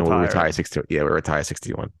we'll 61. We'll retire. retire 61. Yeah, we'll retire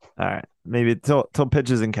 61. All right. Maybe till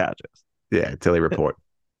pitches and catches. Yeah, until they report.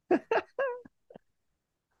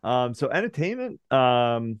 So entertainment.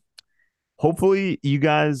 Hopefully you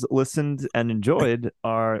guys listened and enjoyed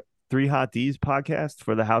our Three Hot D's podcast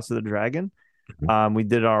for the House of the Dragon. We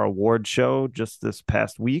did our award show just this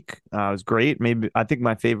past week. It was great. Maybe I think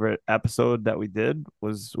my favorite episode that we did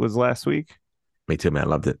was last week. Me too, man. I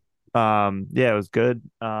loved it. Yeah, it was good.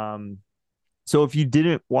 So if you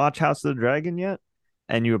didn't watch House of the Dragon yet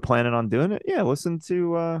and you were planning on doing it, yeah, listen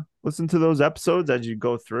to those episodes as you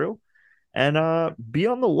go through. And be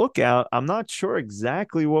on the lookout. I'm not sure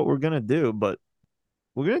exactly what we're gonna do, but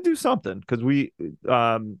we're gonna do something because we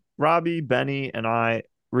Robbie, Benny, and I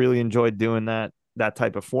really enjoyed doing that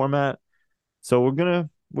type of format. So we're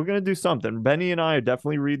gonna do something. Benny and I are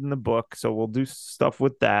definitely reading the book, so we'll do stuff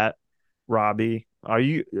with that. Robbie,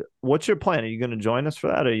 what's your plan? Are you gonna join us for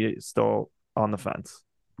that, or are you still on the fence?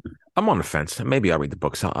 I'm on the fence. Maybe I'll read the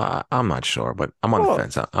book. So I'm not sure, but I'm on the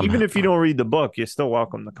fence. Even if you don't read the book, you're still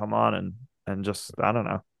welcome to come on and just, I don't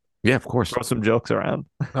know, yeah, of course. throw some jokes around.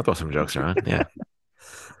 I'll throw some jokes around. Yeah.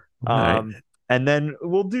 All right. And then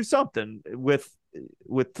we'll do something with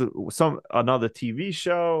another TV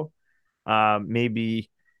show. Maybe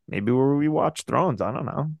where we watch Thrones. I don't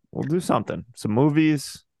know. We'll do something. Some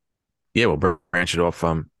movies. Yeah, we'll branch it off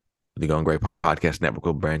from the Going Great Podcast Network.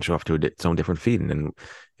 We'll branch off to its own different feed, and then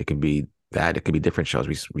it could be that. It could be different shows.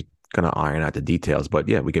 We gonna iron out the details, but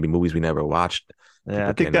yeah, we could be movies we never watched. Yeah,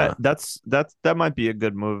 I think that might be a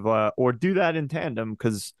good move, or do that in tandem.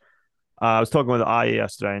 Because I was talking with Aya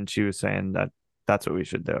yesterday, and she was saying that's what we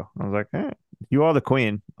should do. I was like, hey, you are the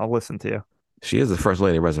queen. I'll listen to you. She is the first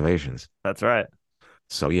lady of reservations. That's right.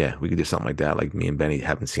 So yeah, we could do something like that. Like me and Benny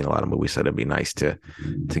haven't seen a lot of movies, so it'd be nice to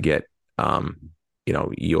get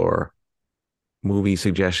your movie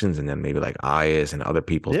suggestions, and then maybe like Aya's and other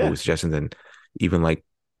people's movie suggestions, and even like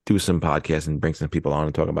do some podcasts and bring some people on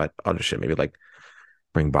and talk about other shit. Maybe like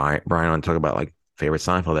bring Brian on and talk about like favorite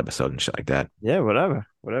Seinfeld episode and shit like that. Yeah, whatever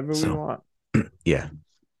we want. Yeah,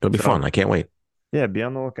 it'll be fun. I can't wait. Yeah, be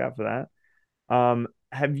on the lookout for that.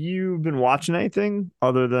 Have you been watching anything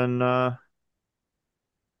other than I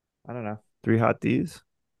don't know, Three Hot D's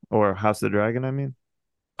or House of the Dragon? I mean,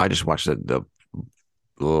 I just watched the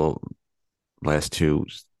little last two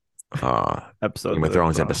episodes, Game of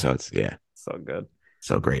Thrones episodes. Yeah, so good,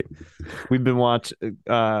 so great. We've been watching.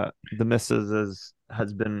 The missus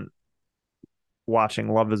has been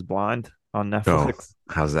watching Love Is Blind on Netflix.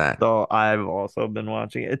 Oh, how's that? So I've also been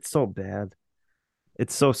watching it. It's so bad.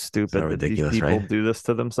 It's so stupid so ridiculous, that these people right? do this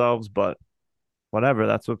to themselves, but whatever.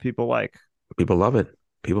 That's what people like. People love it.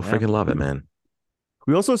 People freaking love it, man.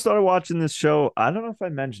 We also started watching this show. I don't know if I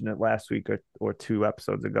mentioned it last week or 2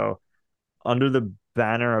 episodes ago. Under the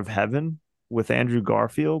Banner of Heaven with Andrew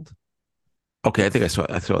Garfield. Okay, I think I saw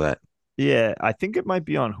that. Yeah, I think it might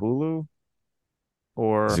be on Hulu.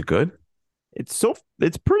 Or is it good?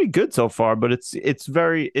 It's pretty good so far, but it's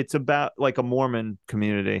about like a Mormon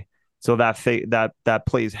community. So that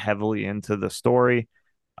plays heavily into the story.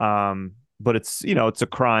 But it's it's a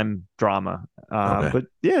crime drama. Okay. But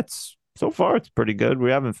yeah, so far it's pretty good. We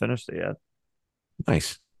haven't finished it yet.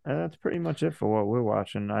 Nice. And that's pretty much it for what we're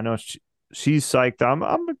watching. I know she's psyched.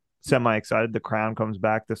 I'm semi excited. The Crown comes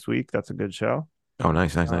back this week. That's a good show. Oh,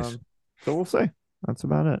 nice. So we'll see. That's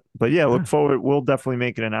about it. But yeah, look forward. We'll definitely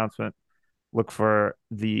make an announcement. Look for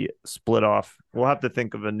the split off. We'll have to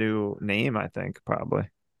think of a new name, I think, probably.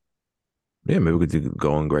 Yeah, maybe we could do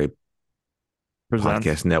Going Great Presents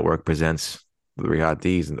Podcast Network presents the Three Hot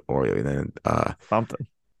D's, or then something.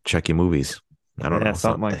 Check Your Movies. I don't Yeah, know.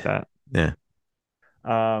 something like that. Yeah.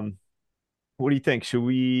 What do you think? Should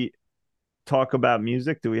we talk about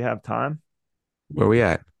music? Do we have time? Where we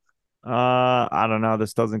at? I don't know.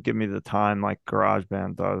 This doesn't give me the time like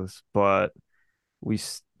GarageBand does, but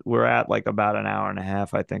we're at like about an hour and a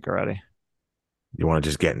half, I think, already. You want to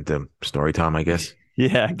just get into story time, I guess?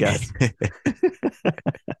 Yeah, I guess.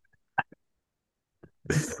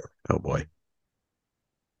 Oh boy.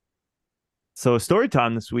 So story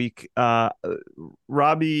time this week.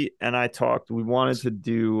 Robbie and I talked. We wanted to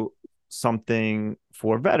do something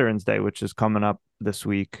for Veterans Day, which is coming up this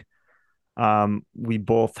week. We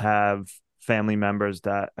both have family members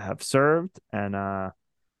that have served, and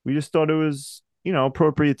we just thought it was,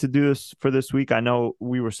 appropriate to do this for this week. I know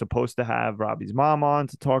we were supposed to have Robbie's mom on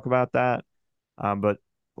to talk about that, but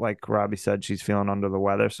like Robbie said, she's feeling under the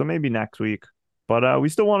weather, so maybe next week. But we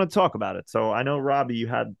still want to talk about it. So I know, Robbie, you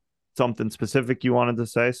had something specific you wanted to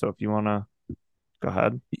say. So if you want to go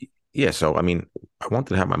ahead. Yeah. So, I mean, I wanted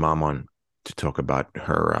to have my mom on to talk about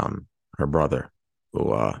her brother,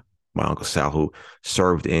 who, my Uncle Sal, who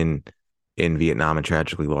served in Vietnam and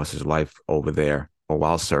tragically lost his life over there or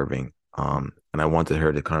while serving. And I wanted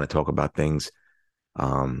her to kind of talk about things,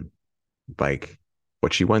 like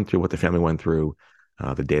what she went through, what the family went through,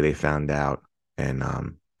 the day they found out, and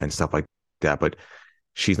stuff like that. But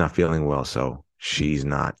she's not feeling well, so she's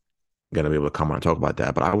not going to be able to come on and talk about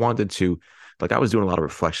that. But I wanted to, like, I was doing a lot of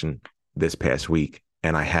reflection this past week,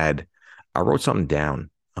 and I wrote something down,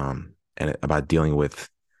 and about dealing with,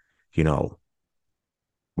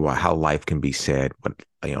 how life can be sad, but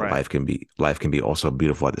Right. life can be also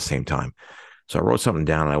beautiful at the same time. So I wrote something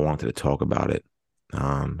down and I wanted to talk about it.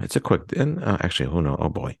 It's a quick, and actually, who knows? Oh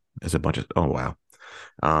boy, there's a bunch of, oh wow.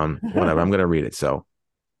 Whatever, I'm going to read it. So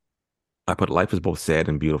I put life is both sad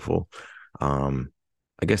and beautiful. I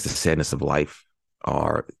guess the sadness of life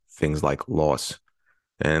are things like loss.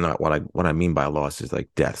 And what I mean by loss is like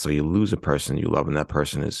death. So you lose a person you love, and that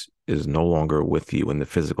person is no longer with you in the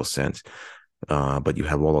physical sense. But you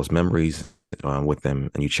have all those memories with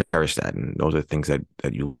them, and you cherish that, and those are things that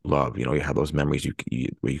you love. You have those memories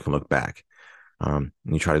where you can look back. And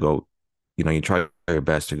you try to go, you try your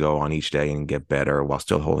best to go on each day and get better while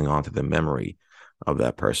still holding on to the memory of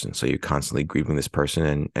that person. So you're constantly grieving this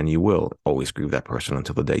person, and you will always grieve that person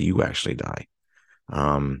until the day you actually die.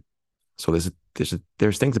 So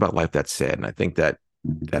there's things about life that's sad, and I think that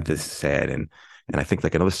is sad, and I think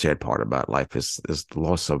like another sad part about life is the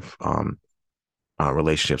loss of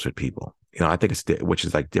relationships with people. I think which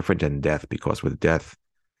is like different than death, because with death,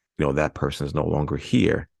 that person is no longer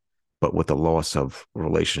here. But with the loss of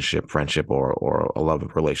relationship, friendship, or a love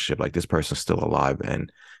relationship, like this person's still alive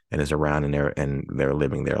and is around, and they're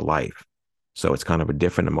living their life. So it's kind of a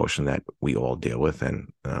different emotion that we all deal with.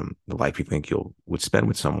 And the life you think would spend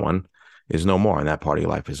with someone is no more, and that part of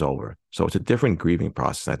your life is over. So it's a different grieving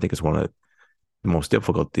process. I think it's one of the most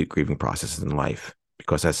difficult grieving processes in life,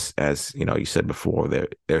 because as you said before,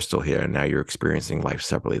 they're still here, and now you're experiencing life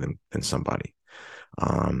separately than somebody.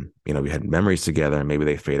 We had memories together, and maybe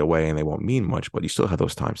they fade away and they won't mean much, but you still have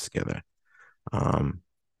those times together.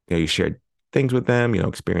 You shared things with them,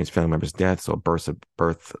 experience family members' deaths or birth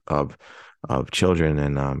of children,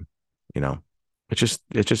 and it's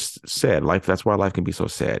just sad. Life, that's why life can be so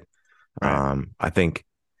sad. Right. I think,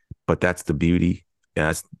 but that's the beauty,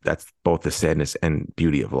 and that's both the sadness and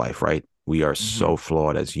beauty of life, right? We are so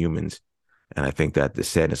flawed as humans, and I think that the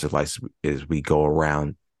sadness of life is we go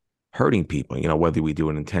around hurting people, whether we do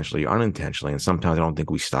it intentionally or unintentionally. And sometimes I don't think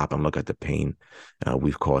we stop and look at the pain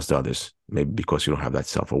we've caused others, maybe because we don't have that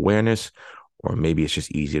self-awareness, or maybe it's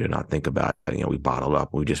just easier to not think about it. We bottle up,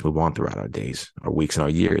 we just move on throughout our days, our weeks, and our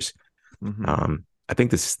years. I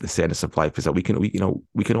think the sadness of life is that we can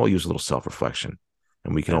all use a little self-reflection,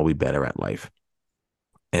 and we can all be better at life.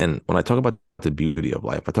 And when I talk about the beauty of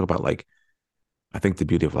life, I talk about, like, I think the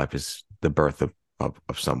beauty of life is the birth of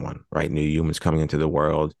someone, right? New humans coming into the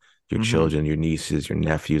world, your children, your nieces, your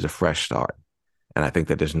nephews, a fresh start. And I think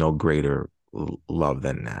that there's no greater love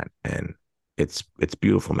than that. And it's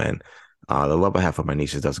beautiful, man. The love I have for my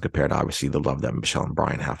nieces doesn't compare to obviously the love that Michelle and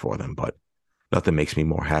Brian have for them, but nothing makes me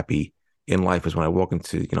more happy in life is when I walk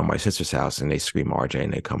into, my sister's house and they scream RJ,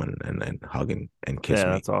 and they come in and hug and kiss me.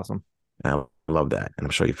 Yeah, that's awesome. And I love that. And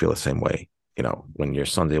I'm sure you feel the same way, when your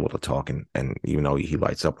son's able to talk and he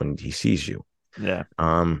lights up when he sees you. Yeah.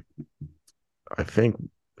 I think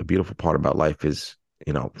a beautiful part about life is,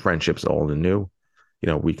 friendships old and new,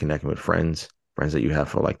 reconnecting with friends that you have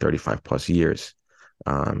for like 35 plus years,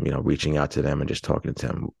 reaching out to them and just talking to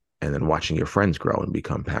them, and then watching your friends grow and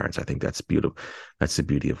become parents. I think that's beautiful. That's the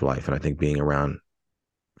beauty of life. And I think being around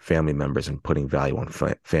family members and putting value on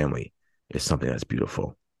family is something that's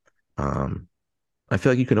beautiful. I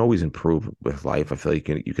feel like you can always improve with life. I feel like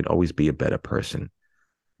you can always be a better person.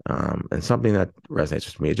 And something that resonates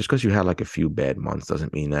with me, just because you had like a few bad months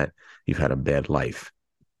doesn't mean that you've had a bad life.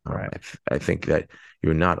 Right. I think that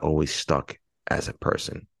you're not always stuck as a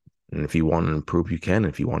person. And if you want to improve, you can.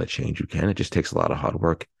 If you want to change, you can. It just takes a lot of hard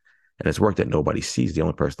work. And it's work that nobody sees. The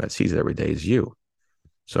only person that sees it every day is you.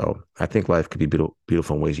 So I think life could be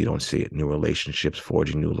beautiful in ways you don't see it. New relationships,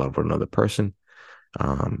 forging new love with another person,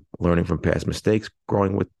 learning from past mistakes,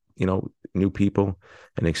 growing with, new people,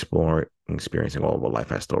 and experiencing all of what life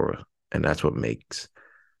has to offer. And that's what makes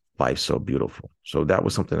life so beautiful. So that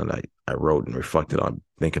was something that I wrote and reflected on,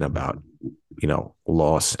 thinking about,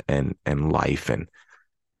 loss and life, and,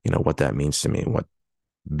 what that means to me, and what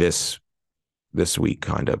this week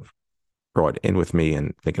kind of brought in with me,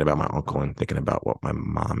 and thinking about my uncle and thinking about what my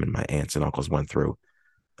mom and my aunts and uncles went through,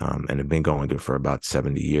 and have been going through for about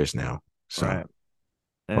 70 years now. So, Right.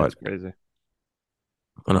 but That's crazy.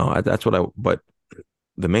 that's but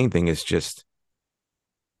the main thing is just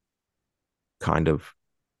kind of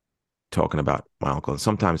talking about my uncle. And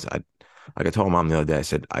sometimes like I told mom the other day, I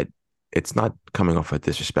said, it's not coming off with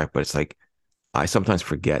disrespect, but it's like, I sometimes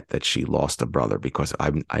forget that she lost a brother because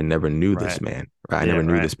I never knew this Right. man. Right? I Yeah, never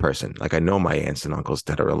knew right. this person. Like, I know my aunts and uncles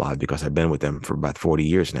that are alive because I've been with them for about 40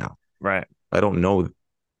 years now. Right. I don't know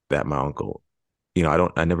that my uncle,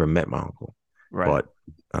 I never met my uncle, Right.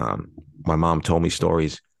 but my mom told me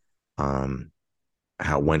stories,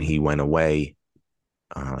 how when he went away,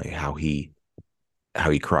 how he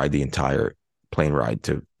cried the entire plane ride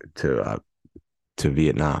to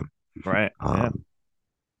Vietnam. Right. Yeah.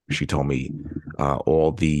 She told me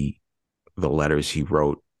all the letters he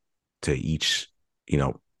wrote to each,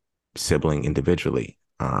 sibling individually.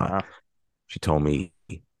 Wow. She told me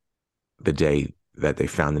the day that they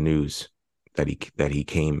found the news that he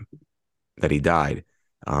died,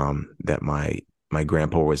 that my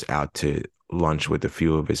grandpa was out to lunch with a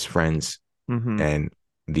few of his friends, Mm-hmm. and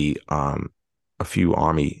a few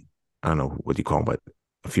army, I don't know what you call them, but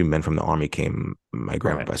a few men from the army came. My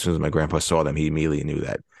grandpa, Right. as soon as my grandpa saw them, he immediately knew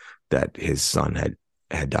that his son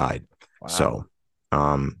had died. Wow. So,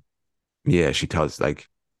 yeah, she tells, like,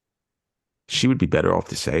 she would be better off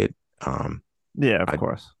to say it. Yeah, of I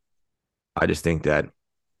course. I just think that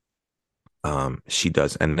she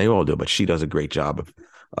does, and they all do, but she does a great job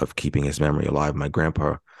of keeping his memory alive. My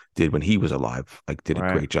grandpa did when he was alive, like, did a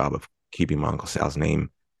Right. great job of keeping my Uncle Sal's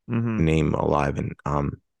Mm-hmm. name alive. And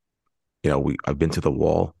I've been to the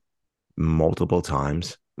wall multiple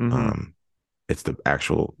times. Mm-hmm. It's the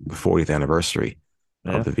actual 40th anniversary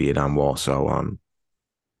of Yeah. the Vietnam Wall. So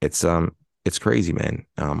it's crazy, man.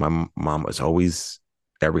 My mom was always,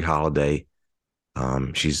 every holiday,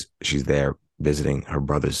 she's there visiting her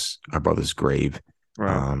brother's grave,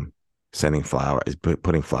 Right. um, sending flowers,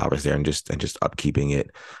 putting flowers there, and just upkeeping it.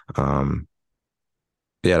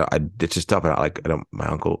 Yeah, it's just tough. My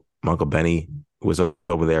uncle Benny was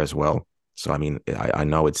over there as well. So I mean, I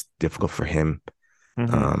know it's difficult for him.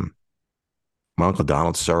 Mm-hmm. Um, my uncle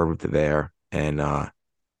Donald served there, and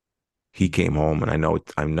he came home. And I know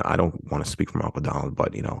I don't want to speak for my Uncle Donald,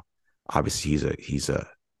 but obviously he's a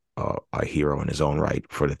hero in his own right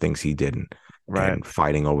for the things he did, Right. and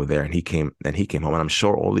fighting over there. And he came home, and I'm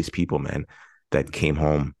sure all these people, man, that came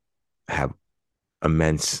home have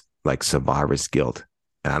immense, like, survivor's guilt.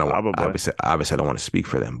 And I don't want, Probably. obviously I don't want to speak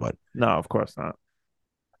for them, but No, of course not.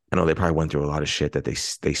 I know they probably went through a lot of shit that they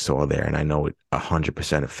saw there, and I know it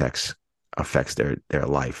 100% affects their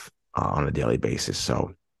life on a daily basis.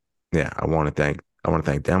 So yeah, I want to thank them. I want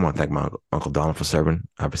to thank my Uncle Donald for serving.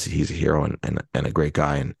 Obviously, he's a hero and a great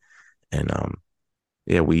guy. And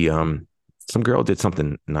yeah, we some girl did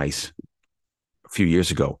something nice a few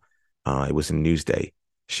years ago. It was in Newsday.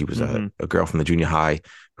 She was Mm-hmm. a girl from the junior high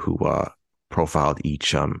who profiled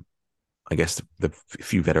each, I guess, the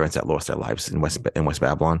few veterans that lost their lives in West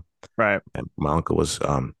Babylon. Right. And my uncle was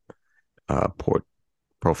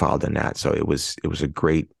profiled in that. So it was a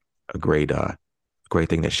great great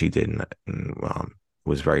thing that she did, and it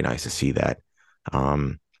was very nice to see that.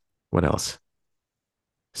 What else?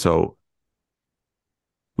 So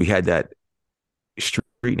we had that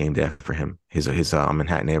street named after him. His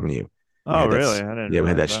Manhattan Avenue. We Oh, had really? I didn't we had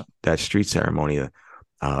realize that. that street ceremony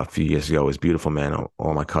a few years ago. It was beautiful, man.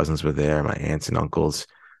 All my cousins were there, my aunts and uncles.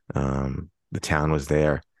 The town was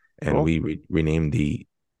there, and Cool. we renamed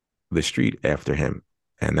the street after him,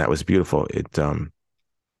 and that was beautiful. I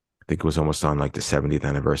think it was almost on like the 70th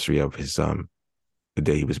anniversary of his the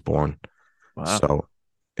day he was born. Wow. So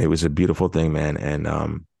it was a beautiful thing, man. And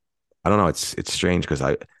I don't know, it's strange because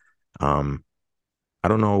um I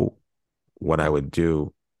don't know what I would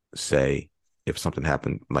do, say, if something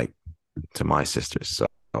happened like to my sisters. So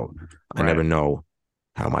I never Right. know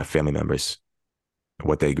how my family members,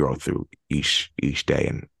 what they go through each day,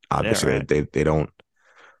 and Yeah, obviously right. they don't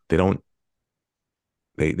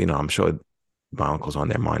they you know, I'm sure my uncle's on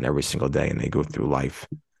their mind every single day, and they go through life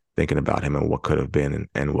thinking about him and what could have been,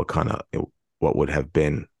 and what would have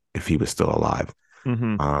been if he was still alive.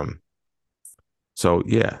 Mm-hmm. Um, so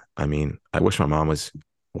yeah, I mean, I wish my mom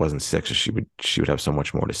wasn't sick, so she would have so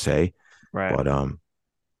much more to say. Right. But um,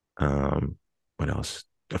 what else?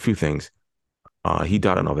 A few things. He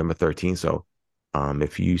died on November 13th, so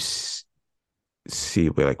if you see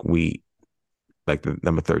where like the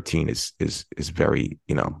number 13 is very,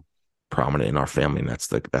 prominent in our family, and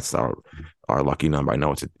that's our lucky number. I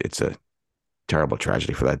know it's a terrible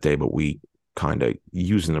tragedy for that day, but we kind of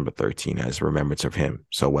use the number 13 as a remembrance of him.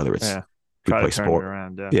 So whether it's Yeah. we Try to play turn it sport,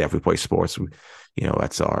 around. Yeah. yeah, if we play sports,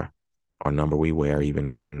 that's our number we wear.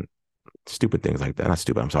 Even stupid things like that, not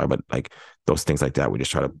stupid, I'm sorry, but like those things like that, we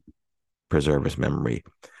just try to preserve his memory.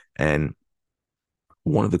 And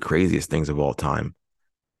one of the craziest things of all time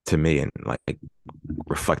to me, and like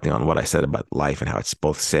reflecting on what I said about life and how it's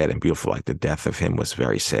both sad and beautiful, like the death of him was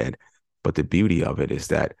very sad, but the beauty of it is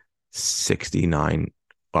that 69,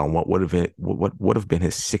 on what would have been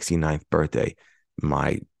his 69th birthday,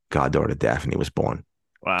 my goddaughter Daphne was born.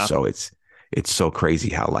 Wow. So it's so crazy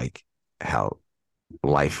how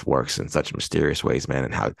life works in such mysterious ways, man,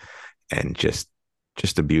 and just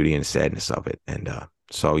the beauty and sadness of it. And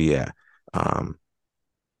so yeah, um,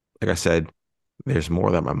 like I said, there's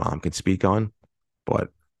more that my mom can speak on, but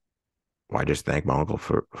I just thank my uncle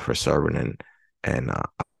for serving, and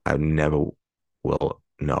I never will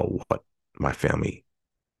know what my family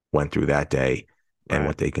went through that day and Right.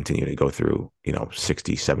 what they continue to go through,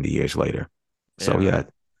 60, 70 years later. Yeah, So yeah, right.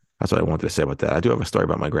 that's what I wanted to say about that. I do have a story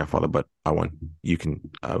about my grandfather, but I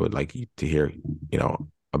would like you to hear,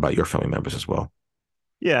 about your family members as well.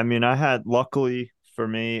 Yeah, I mean, luckily for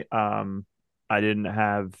me, I didn't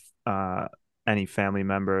have any family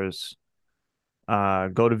members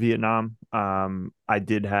go to Vietnam. I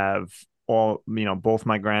did have both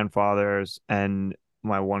my grandfathers and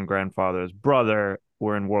my one grandfather's brother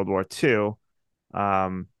were in World War II.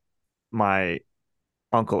 My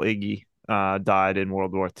uncle Iggy died in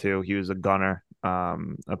World War II. He was a gunner.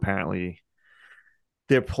 Apparently,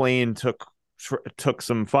 their plane took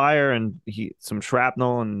some fire and he some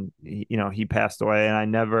shrapnel, and he passed away. And I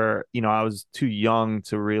never, I was too young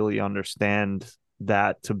to really understand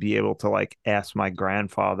that, to be able to like ask my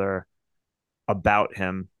grandfather about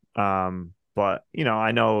him. But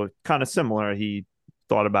I know kind of similar. He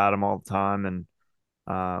thought about him all the time, and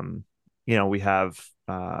um, we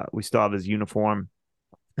still have his uniform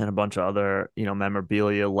and a bunch of other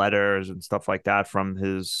memorabilia, letters, and stuff like that from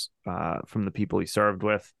from the people he served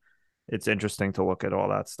with. It's interesting to look at all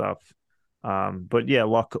that stuff. But yeah,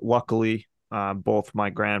 luckily, both my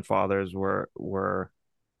grandfathers were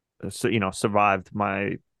survived.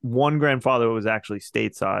 My one grandfather was actually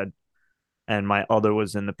stateside, and my other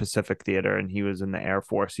was in the Pacific Theater, and he was in the Air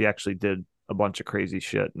Force. He actually did a bunch of crazy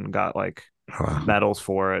shit and got like Wow. medals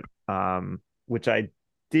for it, which I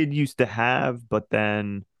did used to have, but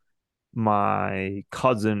then my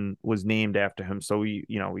cousin was named after him, so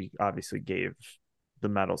we obviously gave the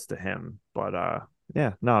medals to him. But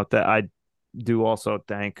yeah, no, that I do also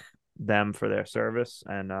thank them for their service.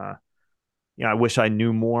 And I wish I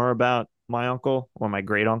knew more about my uncle, or my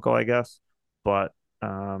great uncle, I guess. But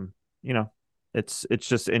um you know it's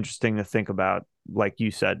just interesting to think about. Like you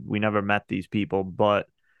said, we never met these people, but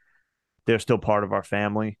they're still part of our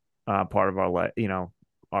family, part of our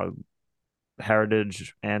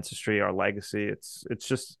heritage, ancestry, our legacy. It's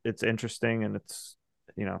interesting, and it's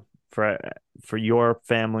you know for your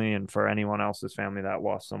family and for anyone else's family that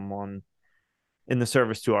lost someone in the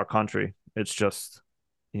service to our country. It's just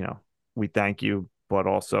you know we thank you, but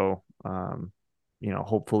also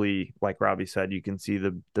hopefully, like Robbie said, you can see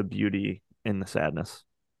the beauty in the sadness.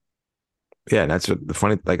 Yeah, and that's the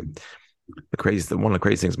funny, like one of the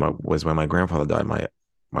crazy things was when my grandfather died.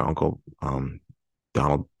 My uncle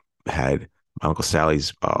Donald had my uncle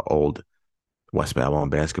Sally's old West Babylon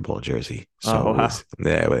basketball jersey. So Oh it wow. was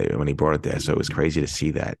yeah when he brought it there. So it was crazy to see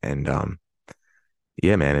that. And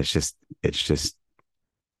yeah, man, it's just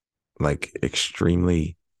like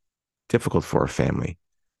extremely difficult for a family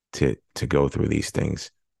to go through these things,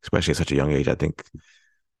 especially at such a young age. I think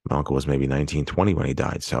My uncle was maybe 19, 20 when he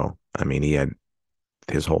died. So, I mean, he had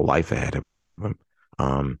his whole life ahead of him.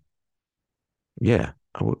 Um, yeah,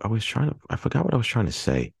 I was trying to, I forgot what I was trying to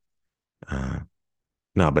say. Uh,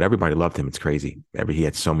 no, but everybody loved him. It's crazy. He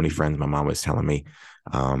had so many friends. My mom was telling me,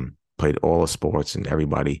 played all the sports and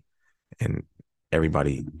everybody,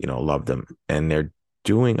 loved him. And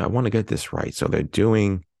I want to get this right. So they're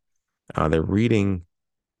reading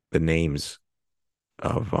the names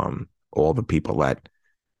of all the people that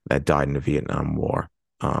died in the Vietnam War.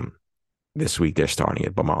 Um, this week they're starting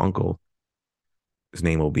it, but my uncle, his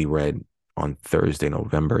name will be read on Thursday,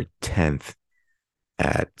 November 10th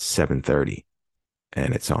at 7:30,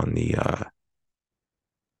 and it's on the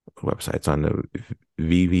website. It's on the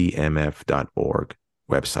vvmf.org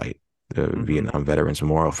website, the Vietnam Veterans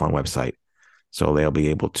Memorial Fund website. So they'll be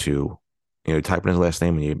able to, type in his last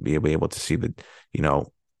name and you'll be able to see the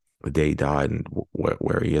day he died and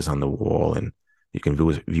where he is on the wall, and you can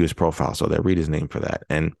view his profile. So they'll read his name for that,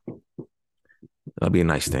 and that'll be a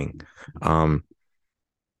nice thing.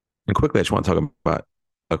 And quickly, I just want to talk about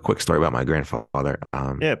a quick story about my grandfather.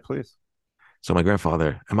 Yeah, please. So my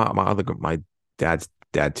grandfather and my dad's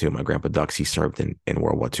dad too, my grandpa Dux, he served in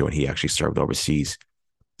World War II, and he actually served overseas,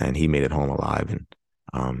 and he made it home alive.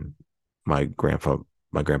 And my grandpa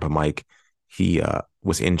Mike, he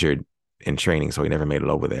was injured in training, so he never made it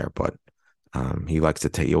over there. But he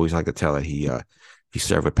always liked to tell that he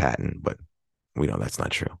served with Patton, but we know that's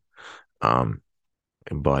not true.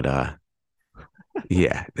 But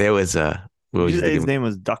yeah, there was Did you say his name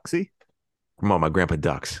was Duxie? My grandpa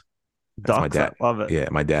Dux. That's my Dux, dad. I love it. Yeah,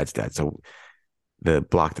 my dad's dad. So the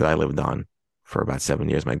block that I lived on for about 7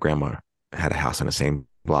 years, my grandma had a house on the same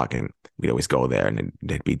block, and we'd always go there, and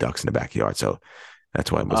there'd be ducks in the backyard. So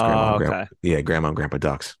that's why it was grandma and grandpa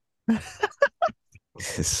Ducks.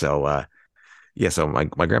 So yeah, so my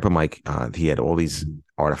grandpa Mike, he had all these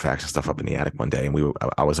artifacts and stuff up in the attic one day, and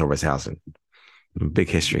I was over his house, and big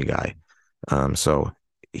history guy. So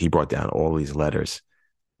he brought down all these letters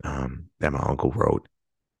that my uncle wrote,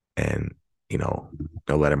 and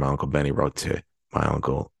a letter my uncle Benny wrote to my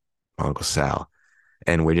uncle Sal,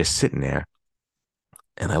 and we're just sitting there,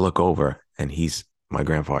 and I look over, and my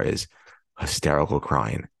grandfather is hysterical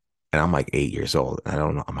crying, and I'm like 8 years old, and I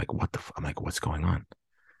don't know, I'm like, I'm like, what's going on?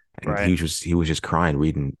 And Right. he was just crying,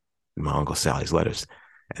 reading my uncle Sally's letters,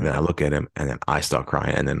 and then I look at him, and then I start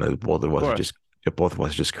crying, and then both of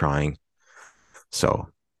us just crying. So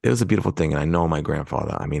it was a beautiful thing, and I know my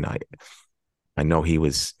grandfather. I mean, I know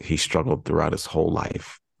he struggled throughout his whole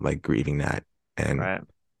life, like grieving that, and Right.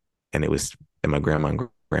 and my grandma and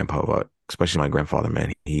grandpa, especially my grandfather,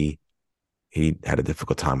 man, he had a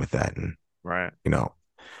difficult time with that, and Right.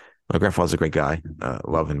 my grandfather's a great guy,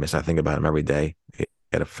 love and miss. I think about him every day. He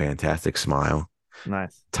had a fantastic smile,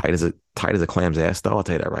 Nice. tight as a clam's ass, though. I'll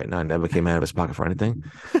tell you that right now. Never came out of his pocket for anything,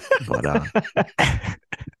 but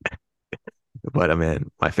but I mean,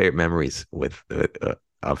 my favorite memories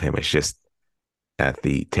of him is just at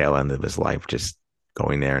the tail end of his life, just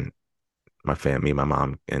going there, and my family, my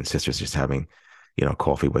mom and sisters just having,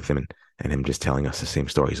 coffee with him, and him just telling us the same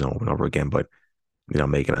stories over and over again, but,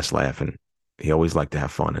 making us laugh. And he always liked to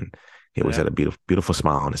have fun, and he always had a beautiful, beautiful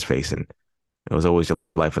smile on his face. And it was always the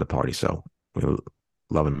life of the party. So we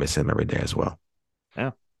love and miss him every day as well.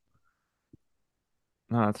 Yeah.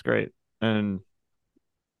 No, that's great. And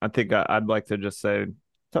I think I'd like to just say,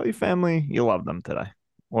 tell your family you love them today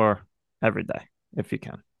or every day if you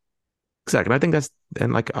can. Exactly. I think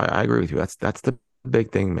and like, I agree with you. That's the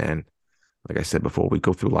big thing, man. Like I said before, we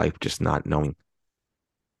go through life just not knowing,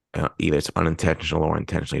 either it's unintentional or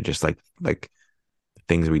intentionally, just like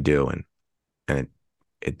things we do, and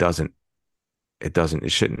it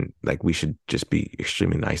shouldn't, like, we should just be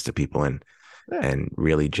extremely nice to people, and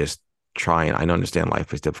really just try. And I understand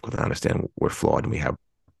life is difficult, and I understand we're flawed and we have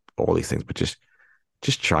all these things, but just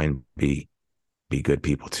try and be good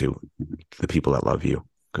people to the people that love you,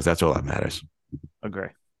 because that's all that matters. Agree.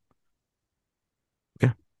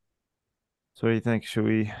 Yeah. So what do you think? Should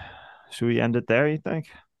we end it there, you think?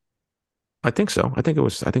 I think so. I think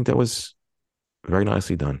that was very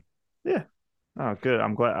nicely done. Yeah. Oh, good.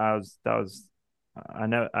 I'm glad I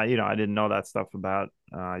know I didn't know that stuff about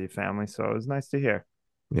your family, so it was nice to hear.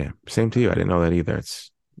 Yeah. Same to you. I didn't know that either.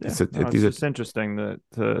 It's just interesting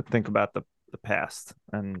to think about the past,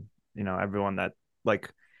 and everyone that,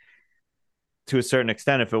 like, to a certain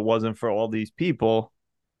extent, if it wasn't for all these people,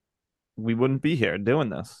 we wouldn't be here doing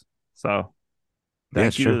this. So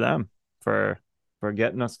thank you to them for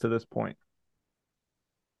getting us to this point.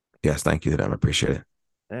 Yes, thank you to them. I appreciate it.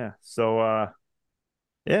 Yeah. So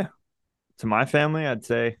yeah, to my family, I'd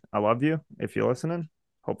say I love you if you're listening.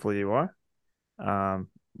 Hopefully you are.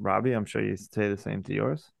 Robbie, I'm sure you say the same to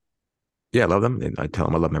yours. Yeah, I love them. And I tell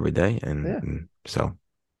them I love them every day, Yeah. and so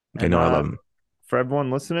they And know I love them. for everyone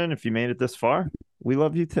listening, if you made it this far, we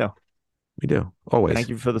love you too. We do always. Thank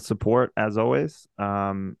you for the support as always.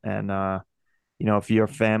 If your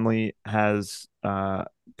family has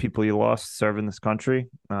people you lost serving this country,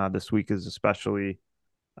 this week is especially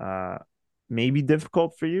maybe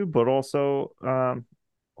difficult for you, but also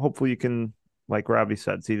hopefully you can, like Robbie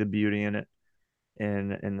said, see the beauty in it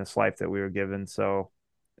in this life that we were given. So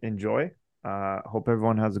enjoy. Hope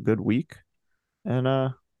everyone has a good week.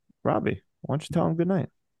 And Robbie, why don't you tell them good night?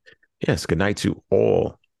 Yes, good night to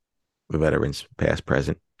all the veterans, past,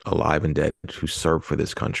 present, alive, and dead, who served for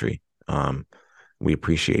this country. We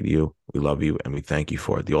appreciate you. We love you, and we thank you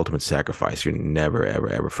for it. The ultimate sacrifice. You're never, ever,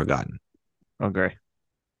 ever forgotten. Okay.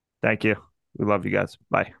 Thank you. We love you guys.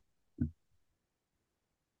 Bye.